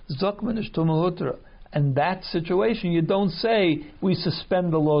Hamikdash, Zokmanish Tumah Hutra. In that situation, you don't say, we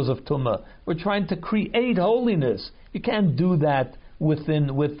suspend the laws of Tumah. We're trying to create holiness. You can't do that with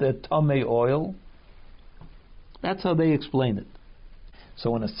the Tamei oil. That's how they explain it.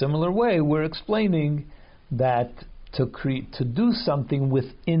 So in a similar way, we're explaining that to do something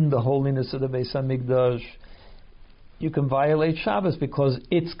within the holiness of the Beis Hamikdash, you can violate Shabbos because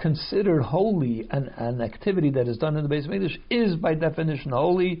it's considered holy, and an activity that is done in the Beis Hamikdash is by definition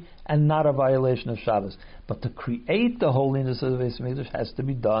holy and not a violation of Shabbos. But to create the holiness of the Beis Hamikdash has to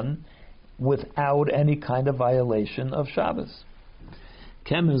be done without any kind of violation of Shabbos.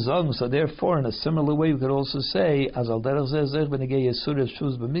 So therefore, in a similar way, we could also say,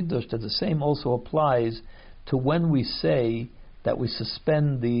 that the same also applies to when we say that we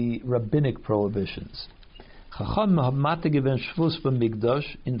suspend the rabbinic prohibitions. In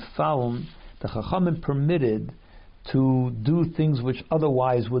Faun, the Chachamim permitted to do things which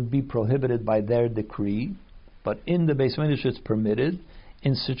otherwise would be prohibited by their decree, but in the Beis Hamikdash it's permitted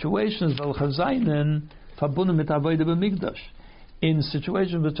in situations in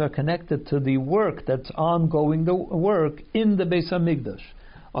situations which are connected to the work that's ongoing, the work in the Beis Hamikdash,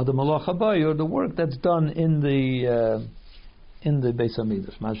 or the Malach Habayah, or the work that's done in the in the Beis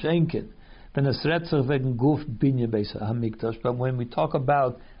Hamikdash. Mashenkin, then es retzach wegen guf binyan Beis Hamikdash. But when we talk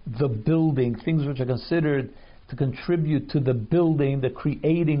about the building, things which are considered to contribute to the building, the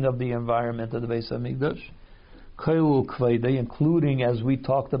creating of the environment of the Beis Hamikdash, kailu kvaydei, including, as we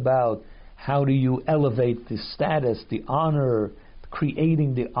talked about, how do you elevate the status, the honor,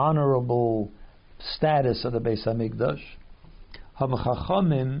 creating the honorable status of the Beis Hamikdash.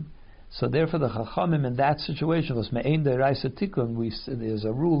 Hamachachamim. So therefore, the Chachamim in that situation was me'ein de'raisa tikun. There's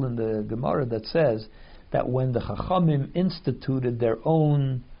a rule in the Gemara that says that when the Chachamim instituted their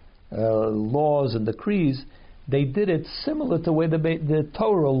own laws and decrees, they did it similar to the way the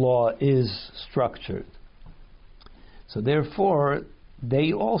Torah law is structured. So therefore,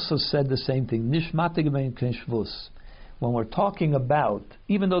 they also said the same thing. Nishmatig bein kishvus. When we're talking about,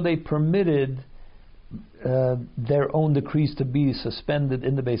 even though they permitted their own decrees to be suspended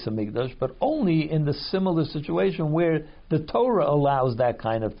in the Beis Hamikdash, but only in the similar situation where the Torah allows that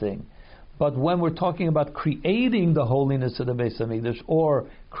kind of thing. But when we're talking about creating the holiness of the Beis Hamikdash, or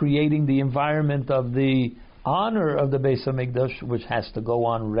creating the environment of the honor of the Beis Hamikdash, which has to go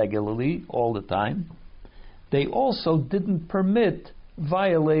on regularly all the time, they also didn't permit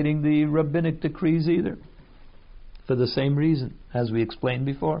violating the rabbinic decrees either, for the same reason, as we explained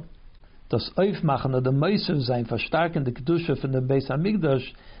before. Das Aufmachen oder Meiser sein, verstärken die Kedusha von der Beis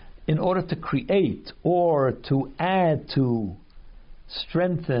Hamikdash, in order to create or to add to,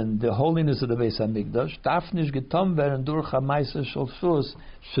 strengthen the holiness of the Beis Hamikdash, darf nicht getan werden durch ein Meiser Shalshus,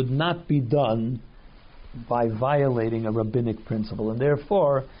 should not be done by violating a rabbinic principle. And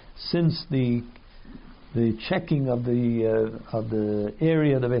therefore, since the checking of the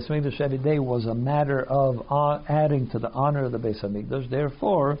area of the Beis Hamikdash every day was a matter of adding to the honor of the Beis Hamikdash,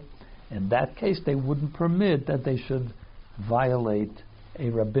 therefore, in that case, they wouldn't permit that they should violate a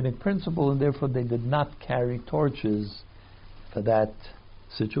rabbinic principle, and therefore they did not carry torches for that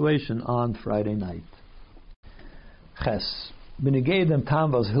situation on Friday night. Ches. Benegedem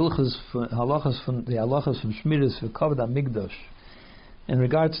tam was halachas from Shmiras for Kavod Hamikdash. In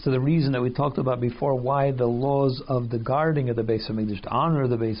regards to the reason that we talked about before, why the laws of the guarding of the Beis Hamikdash, the honor of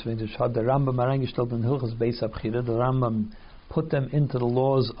the Beis Hamikdash, had the Rambam reingestellt in Hilchas Beis Abchira. The Rambam put them into the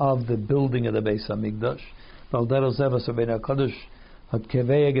laws of the building of the Beis Hamikdash. The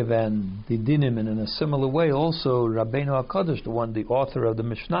dinim, and in a similar way, also Rabbeinu HaKadosh, the author of the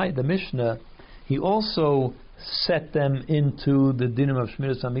Mishnah, he also set them into the dinim of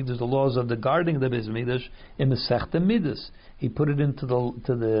Shmiras Hamikdash, the laws of the guarding of the Beis Hamikdash, in Masechta Midas. He put it into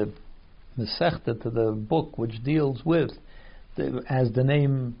the Masechta, to the book which deals with, as the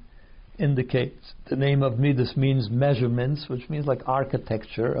name indicates, the name of Midas means measurements, which means like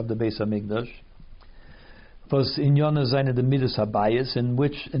architecture of the Beis Hamikdash. Was in Yonah Zayin the Midas Habayis, in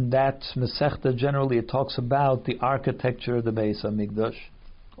which in that Masechta generally it talks about the architecture of the Beis Hamikdash.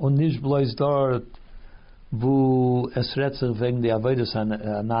 Und nicht bloß dort, wo es retzach wegen der Avodas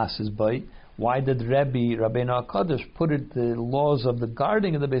Hanas bei. Why did Rabbeinu HaKadosh put it, the laws of the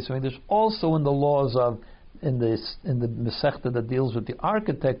guarding of the Beis Hamikdash, also in the laws of in the Masechta that deals with the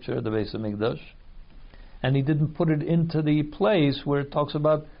architecture of the Beis Hamikdash, and he didn't put it into the place where it talks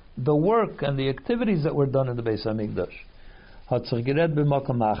about the work and the activities that were done in the Beis Hamikdash.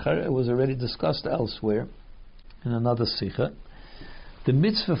 It was already discussed elsewhere in another Sikha. The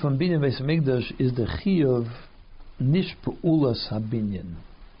mitzvah from Binyan Beis Hamikdash is the chiyuv nish pe'ulas habinyan.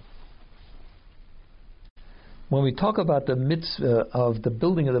 When we talk about the mitzvah of the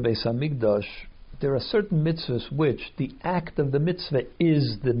building of the Beis Hamikdash, there are certain mitzvahs which the act of the mitzvah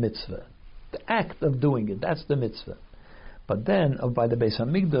is the mitzvah. The act of doing it, that's the mitzvah. But then, by the Beis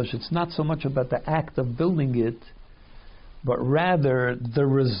Hamikdash, it's not so much about the act of building it, but rather the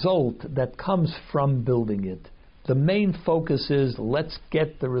result that comes from building it. The main focus is, let's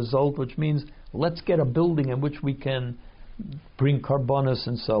get the result, which means let's get a building in which we can bring karbonos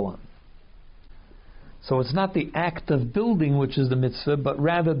and so on. So it's not the act of building which is the mitzvah, but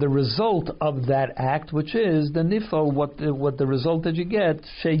rather the result of that act, which is the nifal, what the result that you get,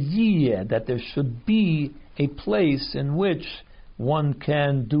 sheyiyeh, that there should be a place in which one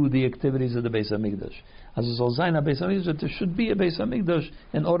can do the activities of the Beis Hamikdash. As a Zolzaina Beis Hamikdash, that there should be a Beis Hamikdash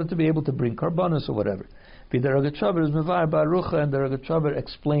in order to be able to bring karbonos or whatevar. The Rogatchover is Mevar Barucha, and the Rogatchover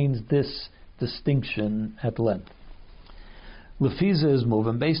explains this distinction at length. Lefiza is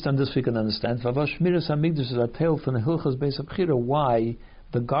moving. Based on this, we can understand Shmiras Hamikdash is a tale from the Hilchas Beis Abchira, why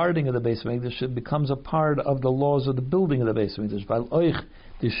the guarding of the Beis Hamikdash becomes a part of the laws of the building of the Beis Hamikdash. Weil euch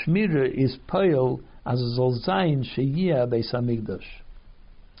the Shmira is peil as zol zayin sheyia Beis Hamikdash,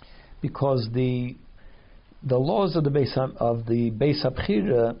 because the the laws of the Bais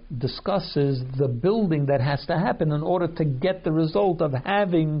Habchira discusses the building that has to happen in order to get the result of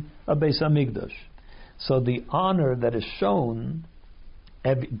having a Beis Hamikdash. So the honor that is shown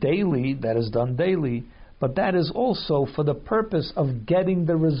daily, that is done daily, but that is also for the purpose of getting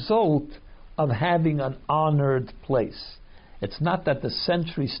the result of having an honored place. It's not that the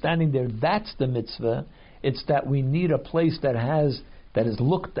sentry standing there, that's the mitzvah. It's that we need a place that is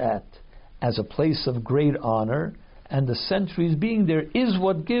looked at as a place of great honor, and the sentries being there is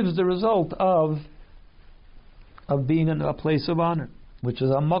what gives the result of being in a place of honor, which is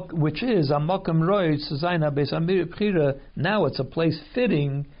a makam roy tzayna Beis Hamikdash. Now it's a place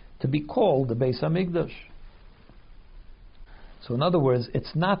fitting to be called the Beis Hamikdash. So in other words,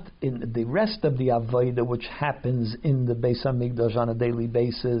 it's not in the rest of the avodah which happens in the Beis Hamikdash on a daily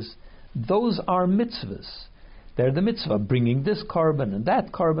basis. Those are mitzvahs. They're the mitzvah, bringing this carbon and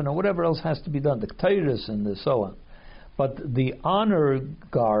that carbon or whatever else has to be done, the k'tairis and so on. But the honor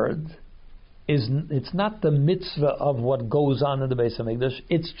guard it's not the mitzvah of what goes on in the Beis Hamikdash.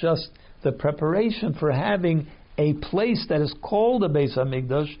 It's just the preparation for having a place that is called a Beis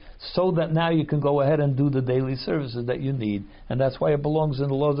Hamikdash, so that now you can go ahead and do the daily services that you need, and that's why it belongs in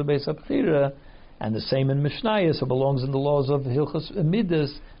the laws of Beis Habchira, and the same in Mishnayos. It belongs in the laws of Hilchos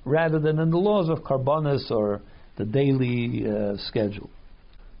Midas rather than in the laws of Karbonis or the daily schedule.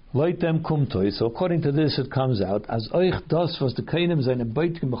 Loitem kumtoi. So according to this, it comes out as oich das was the kainim seine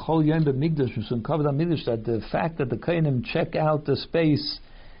beitkim b'chol yom b'mikdash usun kavod hamikdash, that the fact that the kainim check out the space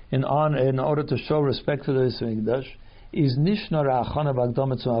in order to show respect to the Hamikdash is nishnor achana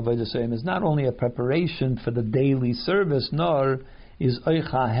v'agdama tzum avodas hayom, is not only a preparation for the daily service, nor is oich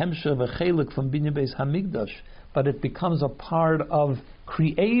ha'hemsha v'chelik from binyan Beis Hamikdash, but it becomes a part of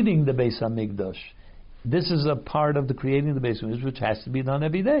creating the Beis Hamikdash. This is a part of the creating the Beis Hamikdash which has to be done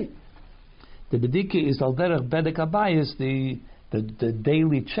every day. The bedika is al derech bedek habayis. The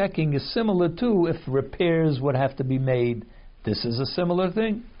daily checking is similar to if repairs would have to be made. This is a similar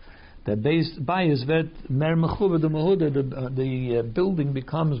thing. The Bais vet mer mechuva de mehuda. The building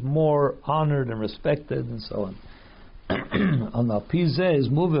becomes more honored and respected and so on. On the pizeh is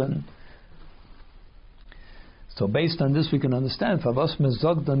moving. So based on this, we can understand why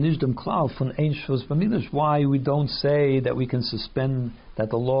we don't say that we can suspend, that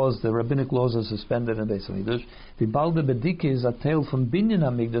the rabbinic laws are suspended in Beis Hamikdash. The balde bedike is a tale from binyan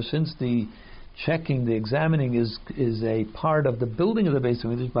Hamikdash, since the checking, the examining is a part of the building of the Beis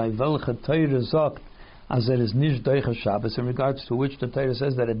Hamikdash, by welche Torah sagt, as it is nish doicha Shabbos, in regards to which the Torah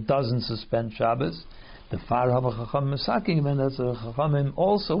says that it doesn't suspend Shabbos. The far Chacham Mesaking, when that's a Chachamim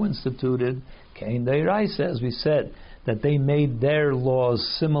also instituted Kein Deiraisa, as we said, that they made their laws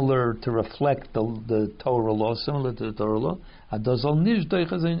similar to reflect the Torah law, similar to the Torah law. Adazal nish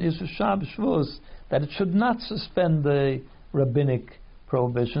doichas in Isur Shabbos, that it should not suspend the rabbinic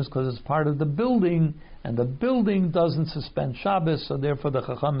prohibitions because it's part of the building, and the building doesn't suspend Shabbos. So therefore, the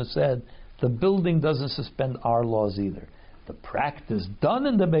Chacham said the building doesn't suspend our laws either. The practice done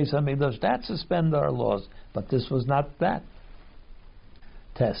in the Beis Hamikdash, that suspend our laws, but this was not that.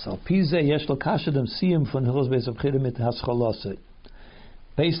 Based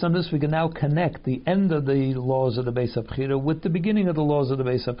on this, we can now connect the end of the laws of the Beis Habchira with the beginning of the laws of the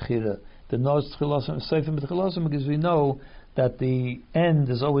Beis Habchira. The Nos Tchilasim Seifim B'Tchilasim, because we know that the end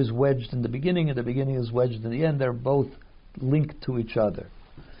is always wedged in the beginning, and the beginning is wedged in the end. They're both linked to each other.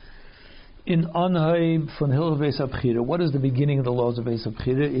 In Anhaim von Hilchos Beis Habchira, what is the beginning of the laws of Beis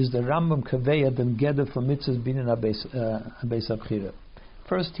Habchira? Is the Rambam Kaveya dem Geder for Mitzvahs Binyan Beis Habchira.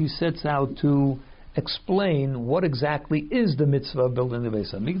 First, he sets out to explain what exactly is the mitzvah of building the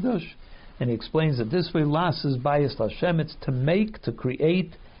Beis Hamikdash, and he explains that this way, Las is Bais Hashem, it's to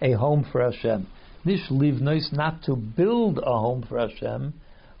create a home for Hashem. Nish livnois, not to build a home for Hashem,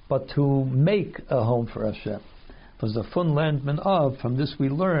 but to make a home for Hashem. Was the fundament of, from this we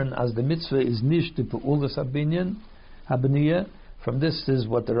learn, as the mitzvah is nish de pe'ulas habniya. From this is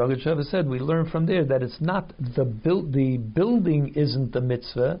what the Rogat Sheva said. We learn from there that it's not the building isn't the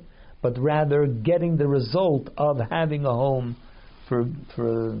mitzvah, but rather getting the result of having a home for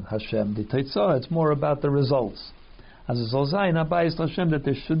Hashem. The Teitzah, it's more about the results. As a Zolzayin Abayis Hashem, that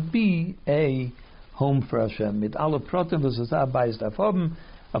there should be a home for Hashem. Mit alle Protim v'zazah Abayis Dafobim,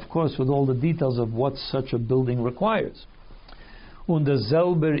 of course, with all the details of what such a building requires. Und der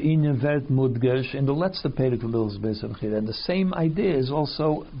selber Inyan wird mudgesh in the letzte Perek of Hilchos Beis Habchira, and the same idea is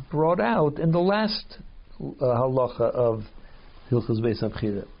also brought out in the last halacha of Hilchos Beis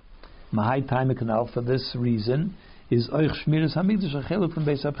Habchira. Mahai Taime Kanal, for this reason, is Oich Shmiras Hamikdash a Chelek from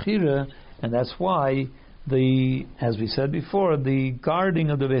Beis Habchira, and that's why as we said before, the guarding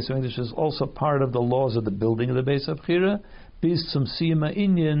of the Beis Hamikdash is also part of the laws of the building of the Beis Abchira, bis zum Siyama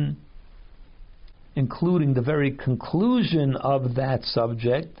Inyan, including the very conclusion of that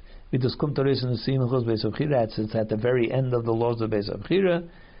subject. It's at the very end of the laws of Beis Abchira,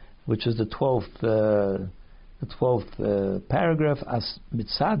 which is the 12th paragraph. As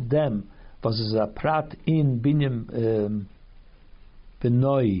mitzad dem, was is a prat in binyam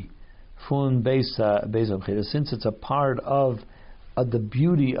benoi fun Beis Abchira, since it's a part of the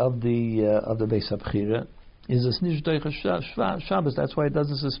beauty of the Beis Abchira. Is this nicht durch Shabbos? That's why it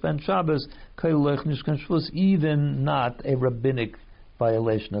doesn't suspend Shabbos. Even not a rabbinic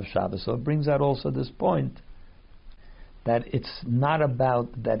violation of Shabbos. So it brings out also this point that it's not about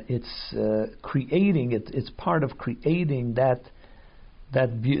that it's creating. It's part of creating that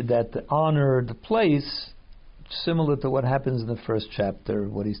honored place, similar to what happens in the first chapter,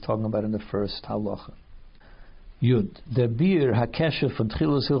 what he's talking about in the first halacha. Yud, the bir hakesha from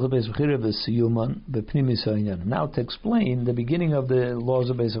Tchilas Hilchos Beis Abchira v'siyuman b'pnimis ha'inyan. Now to explain the beginning of the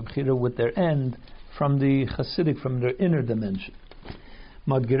laws of Beis Abchira with their end from the Hasidic, from their inner dimension.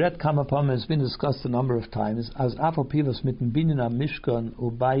 Madgiret Kamapam has been discussed a number of times as Afal Pivas mitten binyan am Mishkan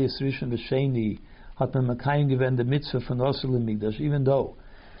ubayis rishon v'sheni hat man makayim given the mitzvah from Osel Hamikdash, even though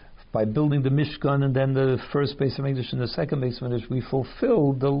by building the Mishkan and then the first Beis Hamikdash and the second Beis Hamikdash, we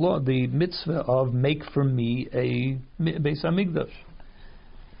fulfilled the law, the mitzvah of make for me a Beis Hamikdash.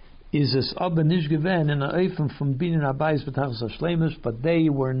 Is es aber nicht given in a Eifen from binyan abayis b'tachas hashleimus, but they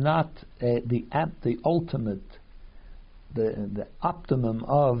were not the ultimate, the optimum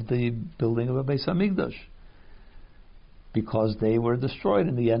of the building of a Beis Hamikdash, because they were destroyed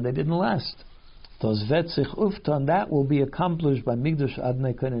in the end. They didn't last. That will be accomplished by Migdash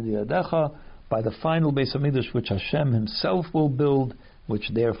Adnei Kohen Yadecha, by the final Beis Hamikdash which Hashem Himself will build,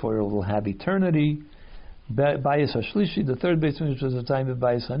 which therefore will have eternity. Bais Hashlishi, the third Beis Hamikdash, was the time of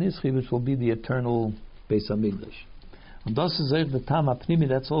Bais Hanischi, which will be the eternal Beis Hamikdash. And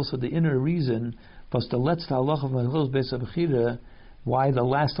that's also the inner reason. Was the last halacha of Beis Abchira, why the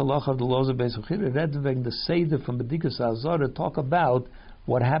last halacha of the laws of Beis Abchira, read the Seder from Bedikas Azara, talk about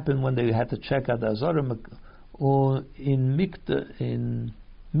what happened when they had to check out the Azara in Mikdash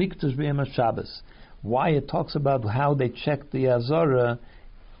B'Yom Shabbos. Why it talks about how they checked the Azara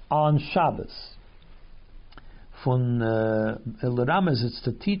on Shabbos. From Ramas, it's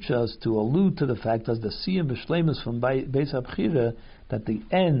to teach us, to allude to the fact as the Siyam B'Shleimus from Beis Abchira, that the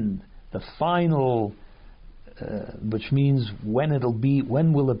end, the final, which means when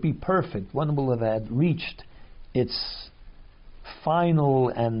will it be perfect? When will it have reached its final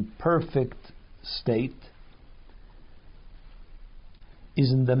and perfect state?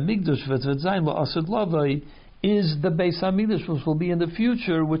 Is in the Migdash v'tzvitzayin la'asad lavai, is the Beis Hamikdash, which will be in the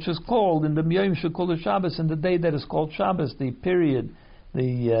future, which is called in the Miyayim Shekol Shabbos, in the day that is called Shabbos, the period,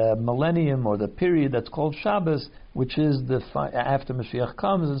 the millennium or the period that's called Shabbos, which is after Mashiach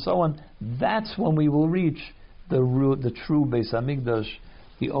comes and so on. That's when we will reach the true Beis Hamikdash,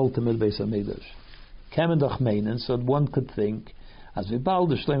 the ultimate Beis Hamikdash. And so one could think, as we bow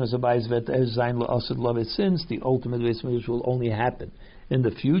the Shleimus Abayis vet zayin la'asad lavai, since the ultimate Beis Hamikdash will only happen in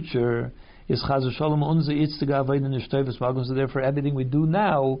the future, is Chaz v'Shalom unze itztiga avodah nishtoivus magos. So therefore, everything we do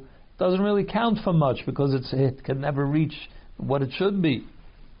now doesn't really count for much, because it can never reach what it should be.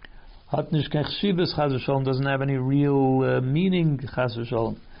 Hat nish kech shivas Chaz v'Shalom, doesn't have any real meaning. Chaz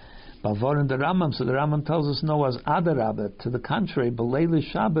v'Shalom. Bavorin the Rambam, so the Rambam tells us no, as adarabah, to the contrary, b'leili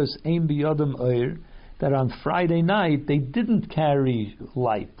Shabbos ein biyodam oir, that on Friday night they didn't carry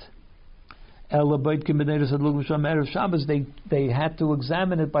light. Shabbos, they had to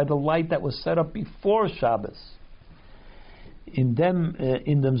examine it by the light that was set up before Shabbos. In them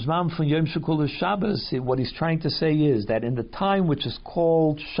Zman from Yom Shekol Shabbos, what he's trying to say is that in the time which is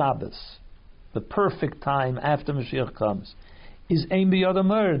called Shabbos, the perfect time after Mashiach comes, is Ein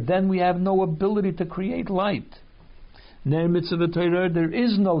B'Yodam, then we have no ability to create light. There is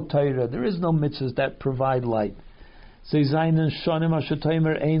no Torah, there is no mitzvahs that provide light. They are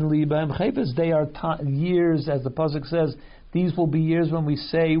years, as the pasuk says, these will be years when we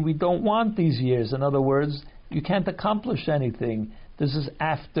say we don't want these years. In other words, you can't accomplish anything. This is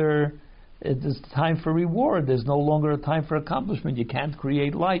after, it is time for reward. There's no longer a time for accomplishment. You can't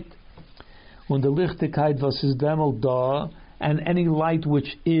create light. And any light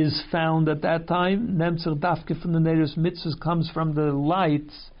which is found at that time, Nemtzer Dafke from the Neres mitzvahs, comes from the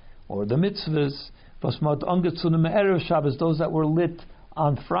lights, or the mitzvahs, those that were lit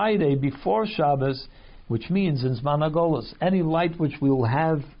on Friday before Shabbos, which means in Zman HaGolus, any light which we will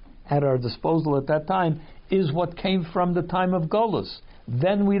have at our disposal at that time is what came from the time of Golus.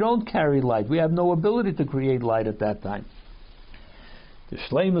 then we don't carry light. We have no ability to create light at that time. The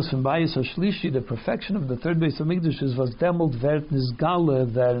Shleimus from Bais Hashlishi, the perfection of the third Beis Hamikdash, is was demult werd nisgale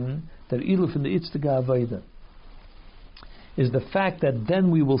werden der Iluf in the Itztiga Avodah, is the fact that then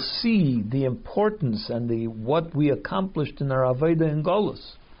we will see the importance and the what we accomplished in our Avodah in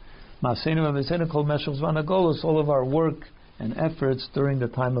Golus. Ma'aseinu v'Ma'aseinu kol meshach zman Golus, all of our work and efforts during the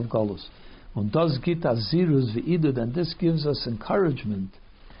time of Golus. Und das gibt azirus v'idud, and this gives us encouragement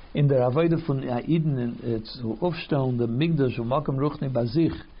in der Avodah von Aiden, zu aufstellen the Migdash und Makam Ruchni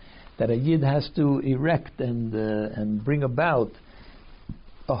Bazich, that a Yid has to erect and bring about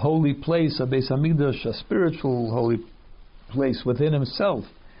a holy place, a Beis Hamikdash, a spiritual holy place within himself.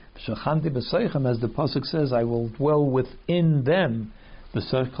 Shachanti b'seichem, as the pasuk says, I will dwell within them,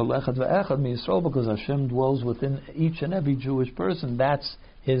 because Hashem dwells within each and every Jewish person. That's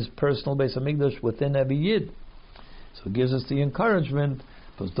his personal Beis Hamikdash within every Yid. So it gives us the encouragement.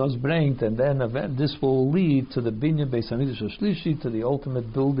 And then this will lead to the Binyan Beis Hamikdash Hashlishi, to the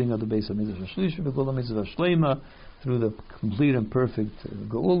ultimate building of the Beis Hamikdash Hashlishi, through the complete and perfect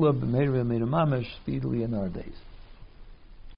Geula, speedily in our days.